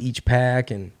grow out of each pack.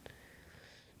 And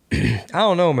I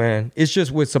don't know, man. It's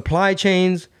just with supply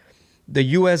chains, the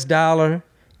US dollar,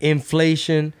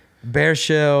 inflation, bare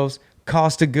shelves,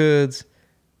 cost of goods,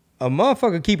 a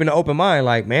motherfucker keeping an open mind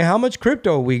like, man, how much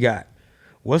crypto we got?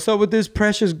 What's up with this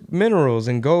precious minerals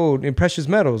and gold and precious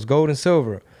metals, gold and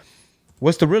silver?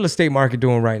 What's the real estate market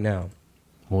doing right now?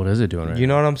 What is it doing right now? You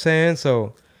know what I'm saying?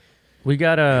 So we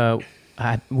got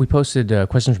we posted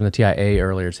questions from the TIA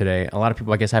earlier today. A lot of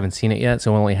people, I guess, haven't seen it yet,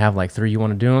 so we only have like 3. You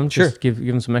want to do them? Sure. Just give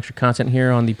them some extra content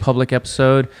here on the public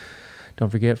episode. Don't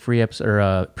forget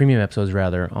premium episodes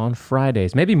rather on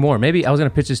Fridays. Maybe more. Maybe I was going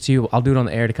to pitch this to you. I'll do it on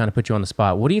the air to kind of put you on the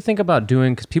spot. What do you think about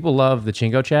doing, because people love the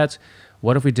Chingo chats.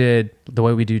 What if we did the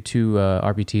way we do 2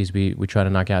 RPTs? We try to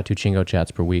knock out 2 Chingo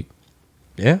chats per week.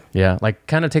 Yeah. Yeah. Like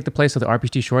kind of take the place of the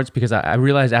RPT shorts, because I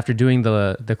realized after doing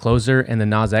the closer and the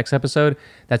Nas X episode,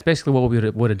 that's basically what we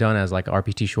would have done as like an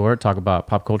RPT short, talk about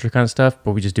pop culture kind of stuff,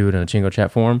 but we just do it in a Chingo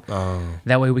chat form.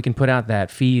 That way we can put out that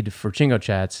feed for Chingo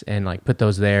chats and like put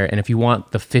those there. And if you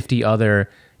want the 50 other,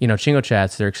 you know, Chingo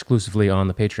chats, they're exclusively on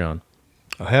the Patreon.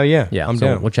 Oh, hell yeah. Yeah. I'm so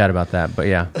down. We'll chat about that, but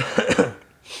yeah.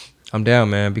 I'm down,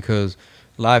 man, because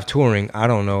live touring, I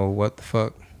don't know what the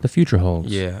fuck the future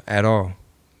holds. Yeah, at all.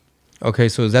 Okay,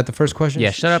 so is that the first question? Yeah,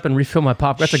 shut up and refill my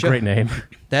pop. That's a great name.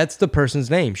 That's the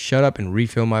person's name. Shut up and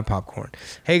refill my popcorn.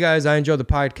 Hey guys, I enjoy the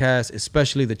podcast,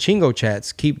 especially the Chingo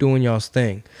chats. Keep doing y'all's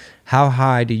thing. How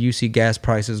high do you see gas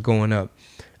prices going up?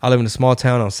 I live in a small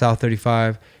town on South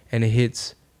 35, and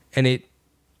it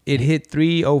hit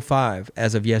 305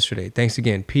 as of yesterday. Thanks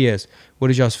again. P.S. What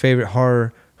is y'all's favorite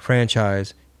horror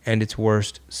franchise and its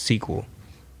worst sequel?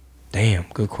 Damn,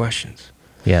 good questions.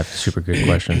 Yeah, super good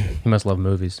question. You must love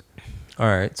movies. All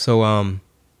right, so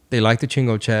they like the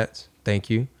Chingo chats.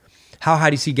 Thank you. How high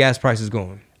do you see gas prices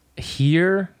going?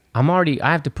 Here, I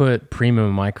have to put premium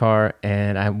in my car,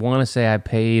 and I want to say I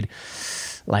paid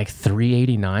like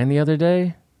 $3.89 the other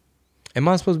day. Am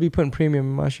I supposed to be putting premium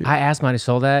in my shit? I asked Mighty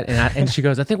Soul that, and she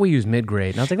goes, I think we use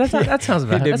mid-grade. And I was like, that sounds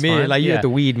about that's mid, fine. like you had the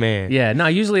weed man. Yeah, no,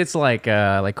 usually it's like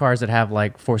cars that have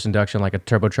like forced induction, like a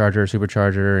turbocharger,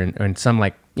 supercharger, and some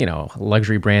like, you know,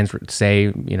 luxury brands say,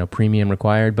 you know, premium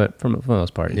required, but for the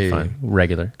most part, it's fine.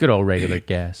 Regular. Good old regular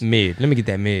gas. Mid. Let me get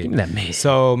that mid. Give me that mid.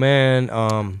 So, man,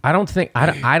 I don't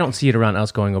see it around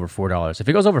us going over $4. If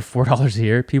it goes over $4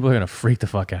 here, people are going to freak the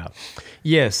fuck out.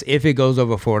 Yes, if it goes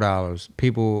over $4,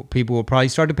 people will probably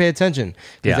start to pay attention,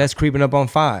 because that's creeping up on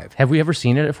 $5. Have we ever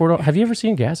seen it at $4? Have you ever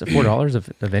seen gas at $4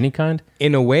 of any kind?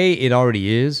 In a way, it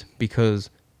already is, because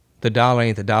the dollar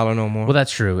ain't the dollar no more. Well,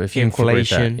 that's true. If you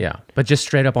inflation, that, yeah. But just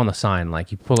straight up on the sign,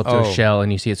 like you pull up to a Shell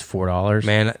and you see it's $4.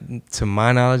 Man, to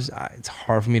my knowledge, it's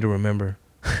hard for me to remember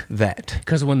that.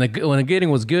 Because when the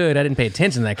getting was good, I didn't pay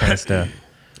attention to that kind of stuff.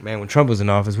 Man, when Trump was in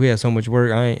office, we had so much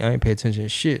work. I ain't pay attention to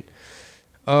shit.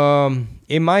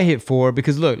 It might hit 4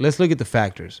 because look, let's look at the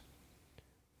factors.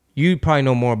 You probably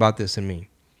know more about this than me.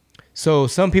 So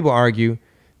some people argue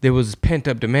there was pent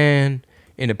up demand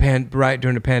right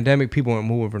during the pandemic. People weren't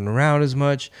moving around as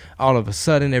much. All of a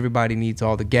sudden, everybody needs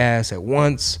all the gas at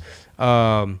once.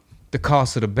 The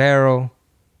cost of the barrel,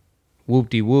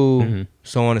 whoop-de-woo,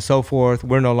 so on and so forth.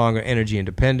 We're no longer energy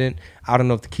independent. I don't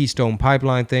know if the Keystone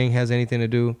Pipeline thing has anything to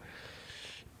do.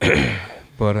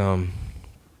 But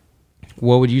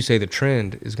what would you say the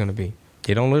trend is going to be?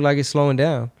 It don't look like it's slowing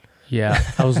down. Yeah,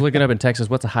 I was looking up in Texas,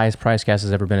 what's the highest price gas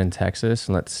has ever been in Texas?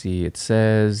 And let's see, it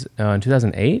says in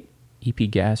 2008,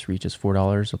 EP gas reaches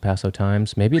 $4 El Paso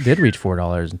times. Maybe it did reach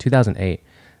 $4 in 2008.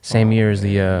 Same year as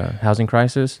the housing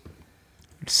crisis.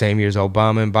 Same year as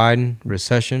Obama and Biden,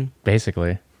 recession.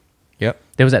 Basically. Yep.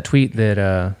 There was that tweet that,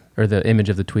 or the image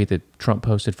of the tweet that Trump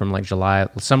posted from like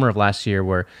summer of last year,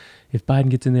 where if Biden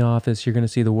gets in the office, you're going to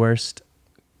see the worst.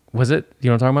 Was it? You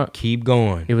know what I'm talking about? Keep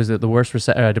going. It was the worst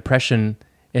depression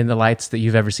in the lights that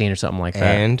you've ever seen or something like that.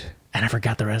 And I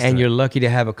forgot the rest of it. And you're lucky to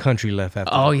have a country left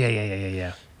after Oh,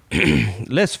 that. yeah.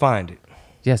 Let's find it.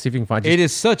 Yeah, see if you can find it. It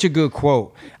is such a good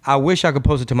quote. I wish I could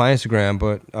post it to my Instagram,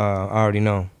 but I already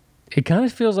know. It kind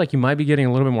of feels like you might be getting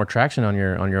a little bit more traction on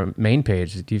your main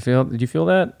page. Did you feel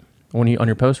that on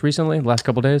your post recently, the last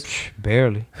couple of days?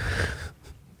 Barely.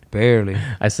 Barely.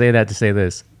 I say that to say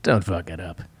this. Don't fuck it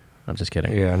up. I'm just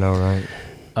kidding. Yeah, I know, right?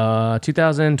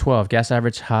 2012, gas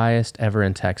average highest ever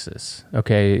in Texas.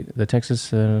 Okay, the Texas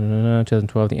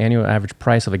 2012, the annual average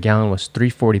price of a gallon was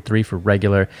 $3.43 for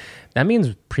regular. That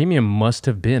means premium must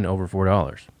have been over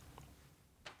 $4.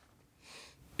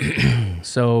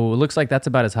 So it looks like that's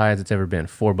about as high as it's ever been.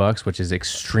 $4, which is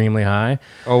extremely high.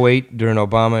 08 during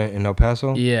Obama in El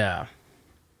Paso? Yeah.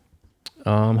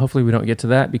 Hopefully we don't get to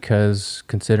that, because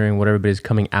considering what everybody's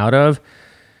coming out of,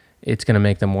 it's going to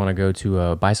make them want to go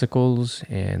to bicycles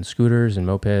and scooters and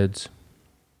mopeds.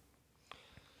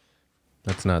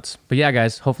 That's nuts. But yeah,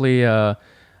 guys, hopefully I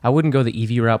wouldn't go the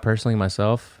EV route personally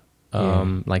myself,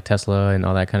 like Tesla and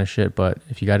all that kind of shit. But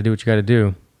if you got to do what you got to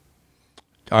do.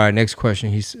 All right, next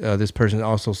question. This person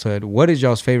also said, what is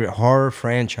y'all's favorite horror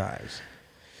franchise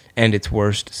and its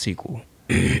worst sequel?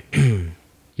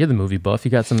 You're the movie buff.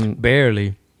 You got some...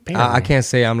 Barely. I can't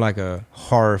say I'm like a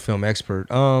horror film expert.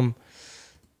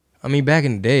 I mean, back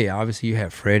in the day, obviously you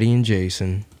had Freddy and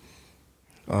Jason.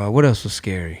 What else was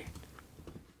scary?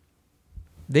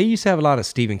 They used to have a lot of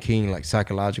Stephen King, like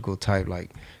psychological type,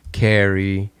 like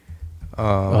Carrie.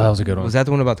 Oh, that was a good one. Was that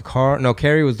the one about the car? No,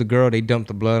 Carrie was the girl. They dumped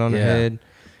the blood on her head.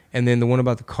 And then the one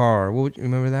about the car.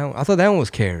 Remember that one? I thought that one was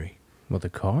Carrie. What, the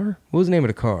car? What was the name of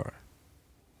the car?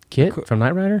 Kit from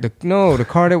Knight Rider? The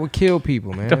car that would kill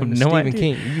people, man. No Stephen idea.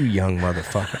 King. You young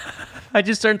motherfucker. I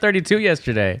just turned 32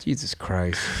 yesterday. Jesus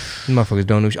Christ. These motherfuckers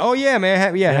don't know shit. Oh, yeah, man.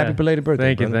 Happy belated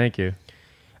birthday, Thank you.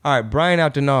 All right, Brian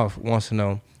out the North wants to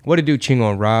know, what to do,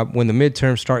 Chingo and Rob, when the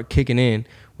midterms start kicking in,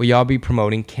 will y'all be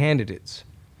promoting candidates?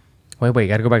 Wait,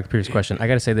 got to go back to the previous question. I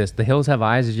got to say this. The Hills Have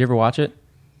Eyes, did you ever watch it?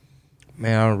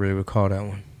 Man, I don't really recall that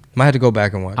one. Might have to go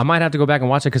back and watch it. I might have to go back and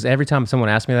watch it, because every time someone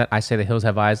asks me that, I say The Hills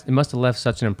Have Eyes. It must have left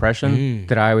such an impression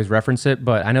that I always reference it,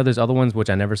 but I know there's other ones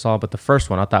which I never saw, but the first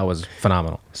one I thought was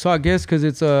phenomenal. So I guess because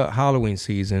it's a Halloween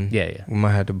season, Yeah. we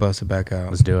might have to bust it back out.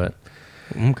 Let's do it.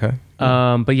 Okay.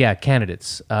 But yeah,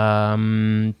 candidates.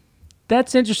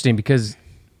 That's interesting, because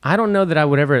I don't know that I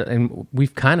would ever, and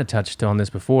we've kind of touched on this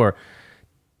before,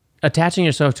 attaching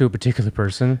yourself to a particular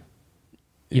person.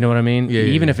 You know what I mean? Yeah,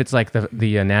 Even yeah. if it's like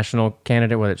the national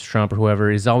candidate, whether it's Trump or whoever,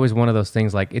 is always one of those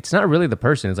things. Like, it's not really the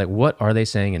person. It's like, what are they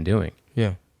saying and doing?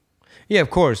 Yeah. Yeah, of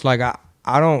course. Like,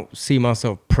 I don't see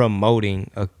myself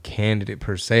promoting a candidate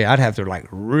per se. I'd have to, like,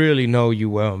 really know you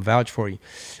well and vouch for you.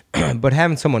 But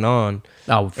having someone on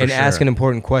asking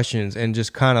important questions and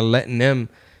just kind of letting them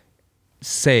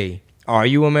say, are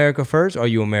you America first or are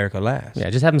you America last? Yeah,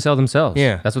 just have them sell themselves.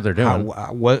 Yeah. That's what they're doing.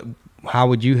 How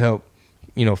would you help,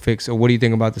 fix, or what do you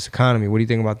think about this economy? What do you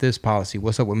think about this policy?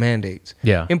 What's up with mandates?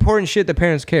 Yeah. Important shit that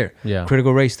parents care. Yeah.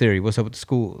 Critical race theory. What's up with the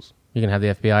schools? You can have the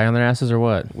FBI on their asses or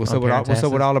what? What's up with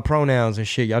all the pronouns and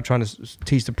shit? Y'all trying to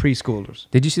teach the preschoolers.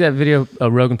 Did you see that video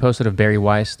Rogan posted of Barry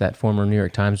Weiss, that former New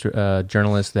York Times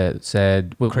journalist that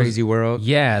said... Crazy world?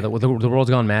 Yeah, the world's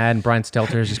gone mad, and Brian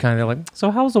Stelter is just kind of like,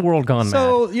 so how's the world gone mad?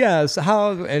 So, yeah,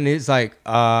 and it's like,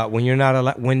 when you're not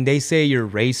allowed... When they say you're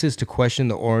racist to question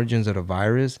the origins of the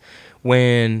virus,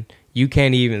 when you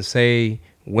can't even say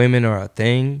women are a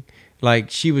thing,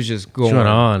 like, she was just going... She went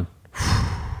on.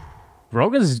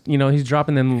 Rogan's, he's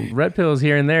dropping them red pills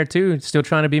here and there too. Still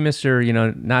trying to be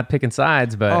Mr., not picking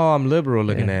sides, but... Oh, I'm liberal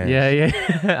looking at.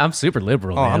 Yeah. I'm super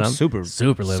liberal, man. I'm super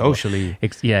liberal. Socially.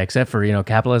 Except for,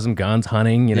 capitalism, guns,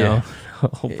 hunting, a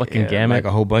whole fucking gamut. Like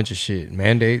a whole bunch of shit.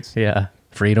 Mandates. Yeah.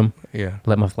 Freedom. Yeah.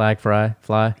 Let my flag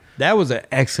fly. That was an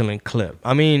excellent clip.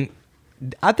 I mean,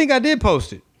 I think I did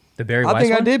post it. The Barry Weiss I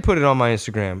think one? I did put it on my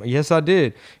Instagram. Yes, I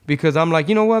did. Because I'm like,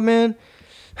 you know what, man?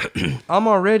 I'm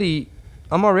already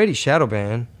shadow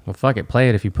banned. Well, fuck it. Play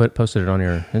it if you posted it on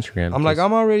your Instagram.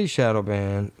 I'm already shadow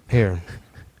banned. Here.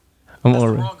 Has the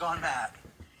world gone mad?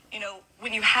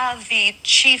 When you have the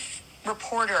chief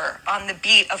reporter on the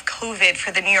beat of COVID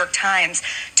for the New York Times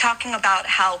talking about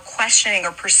how questioning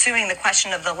or pursuing the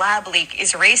question of the lab leak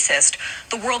is racist,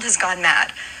 the world has gone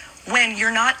mad. When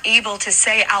you're not able to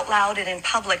say out loud and in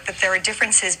public that there are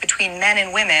differences between men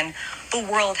and women, the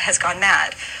world has gone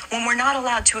mad. When we're not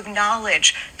allowed to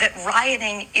acknowledge that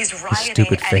rioting is rioting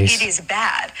and it is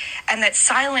bad, and that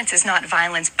silence is not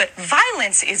violence, but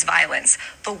violence is violence,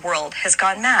 the world has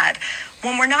gone mad.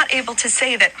 When we're not able to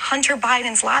say that Hunter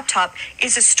Biden's laptop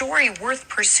is a story worth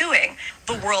pursuing,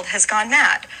 the world has gone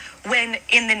mad. When,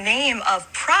 in the name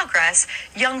of progress,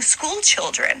 young school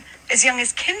children, as young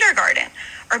as kindergarten,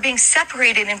 are being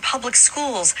separated in public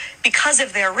schools because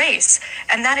of their race,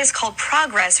 and that is called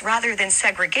progress rather than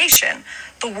segregation,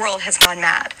 the world has gone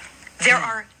mad. There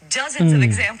are dozens of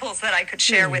examples that I could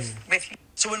share with you.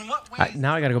 So in what ways?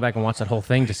 Now I got to go back and watch that whole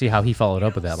thing to see how he followed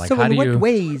up with that. Like, So how in do what you,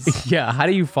 ways? Yeah, how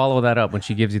do you follow that up when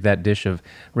she gives you that dish of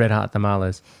red hot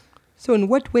tamales? So in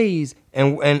what ways?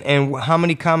 And how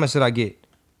many comments did I get?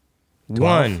 12?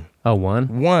 One. Oh,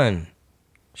 one? One.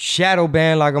 Shadow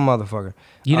ban like a motherfucker.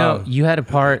 You know, you had a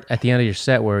part at the end of your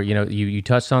set where, you know, you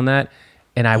touched on that,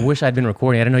 and I wish I'd been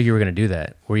recording. I didn't know you were going to do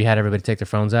that, where you had everybody take their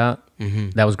phones out.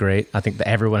 That was great. I think that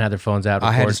everyone had their phones out.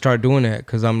 I had to start doing that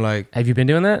because I'm like, Have you been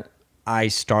doing that? I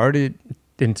started.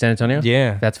 In San Antonio?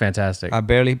 Yeah. That's fantastic.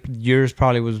 Yours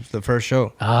probably was the first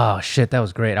show. Oh, shit, that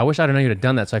was great. I wish I'd known you'd have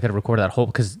done that so I could have recorded that whole,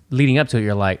 because leading up to it,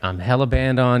 you're like, I'm hella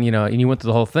banned on, you know, and you went through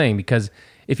the whole thing, because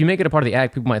if you make it a part of the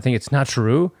act, people might think it's not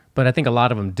true, but I think a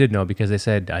lot of them did know because they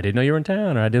said, I didn't know you were in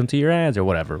town, or I didn't see your ads, or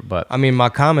whatever. But I mean, my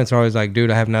comments are always like, dude,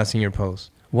 I have not seen your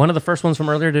post. one of the first ones from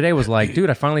earlier today was like, dude,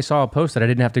 I finally saw a post that I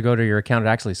didn't have to go to your account to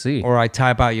actually see. Or I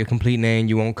type out your complete name,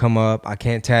 you won't come up, I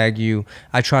can't tag you.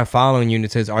 I try following you and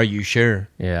it says, are you sure?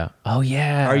 Yeah. Oh,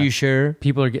 yeah. Are you sure?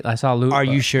 People are, I saw Luke. Are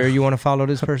you sure you want to follow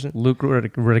this person? Luke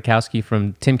Rudikowski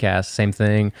from Timcast, same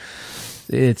thing.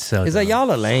 It's so It's like,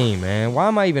 y'all are lame, man. Why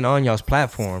am I even on y'all's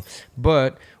platform?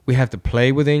 But we have to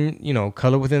play within, you know,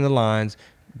 color within the lines,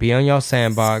 be on y'all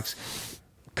sandbox,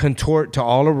 contort to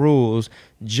all the rules,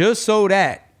 just so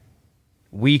that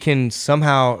we can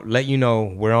somehow let you know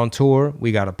we're on tour.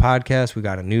 We got a podcast, we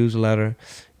got a newsletter.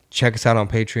 Check us out on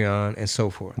Patreon and so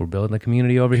forth. We're building a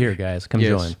community over here, guys. Come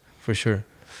join. For sure.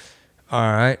 All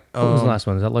right. What was the last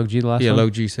one? Is that Log G the last one? Yeah,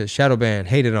 Log G says, Shadow Band,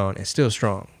 hated on and still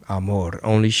strong. Amor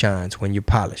only shines when you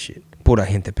polish it. Pura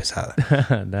gente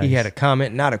pesada. Nice. He had a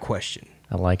comment, not a question.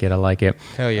 I like it. I like it.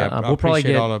 Hell yeah. We'll probably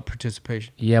get all the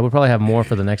participation. Yeah, we'll probably have more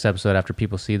for the next episode after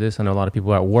people see this. I know a lot of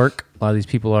people are at work. A lot of these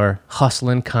people are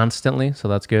hustling constantly, so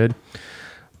that's good.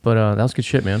 But that was good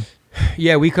shit, man.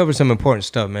 Yeah, we covered some important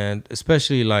stuff, man.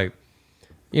 Especially like,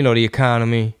 you know, the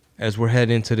economy as we're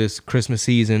heading into this Christmas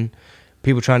season.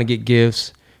 People trying to get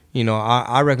gifts. You know,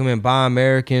 I recommend Buy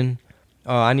American.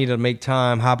 I need to make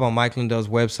time, hop on Mike Lindell's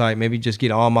website, maybe just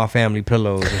get all my family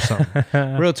pillows or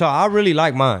something. Real talk, I really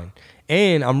like mine.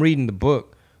 And I'm reading the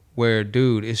book where,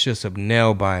 dude, it's just a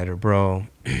nail biter, bro.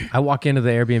 I walk into the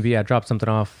Airbnb, I dropped something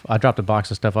off. I dropped a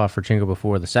box of stuff off for Chingo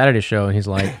before the Saturday show, and he's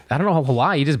like, I don't know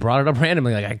why. He just brought it up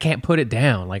randomly. Like, I can't put it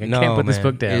down. Like, I can't put this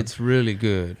book down. It's really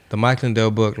good. The Mike Lindell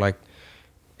book, like,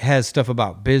 has stuff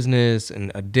about business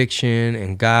and addiction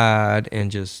and God and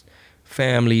just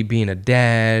family, being a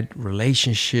dad,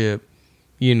 relationship,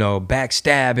 you know,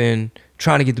 backstabbing,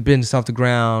 trying to get the business off the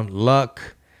ground, luck.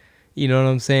 You know what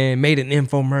I'm saying? Made an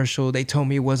infomercial. They told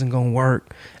me it wasn't going to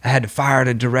work. I had to fire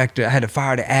the director. I had to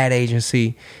fire the ad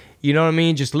agency. You know what I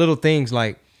mean? Just little things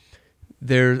like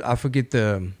I forget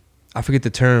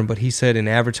the term, but he said in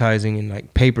advertising and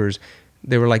like papers,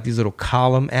 they were like these little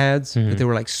column ads, but they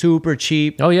were like super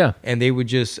cheap. Oh, yeah. And they would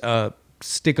just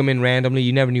stick them in randomly.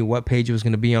 You never knew what page it was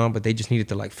going to be on, but they just needed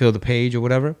to like fill the page or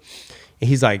whatever. And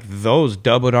he's like, those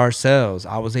doubled our sales.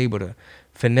 I was able to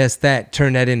finesse that,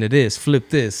 turn that into this, flip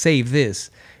this, save this.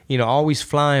 You know, always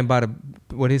flying by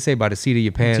what did he say, by the seat of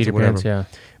your pants or whatever. Yeah.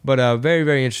 But very,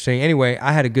 very interesting. Anyway,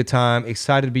 I had a good time.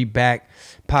 Excited to be back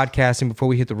podcasting before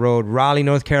we hit the road. Raleigh,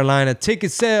 North Carolina.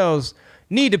 Ticket sales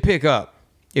need to pick up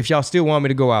if y'all still want me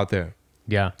to go out there.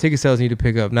 Yeah. Ticket sales need to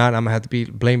pick up. Not, I'm going to have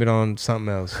to blame it on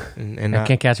something else. And I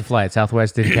can't catch a flight.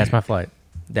 Southwest didn't catch my flight.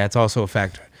 That's also a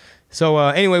factor. So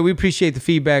anyway, we appreciate the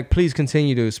feedback. Please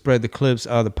continue to spread the clips.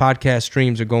 The podcast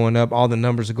streams are going up. All the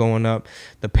numbers are going up.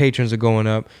 The patrons are going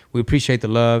up. We appreciate the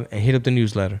love, and hit up the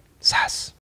newsletter. Sass.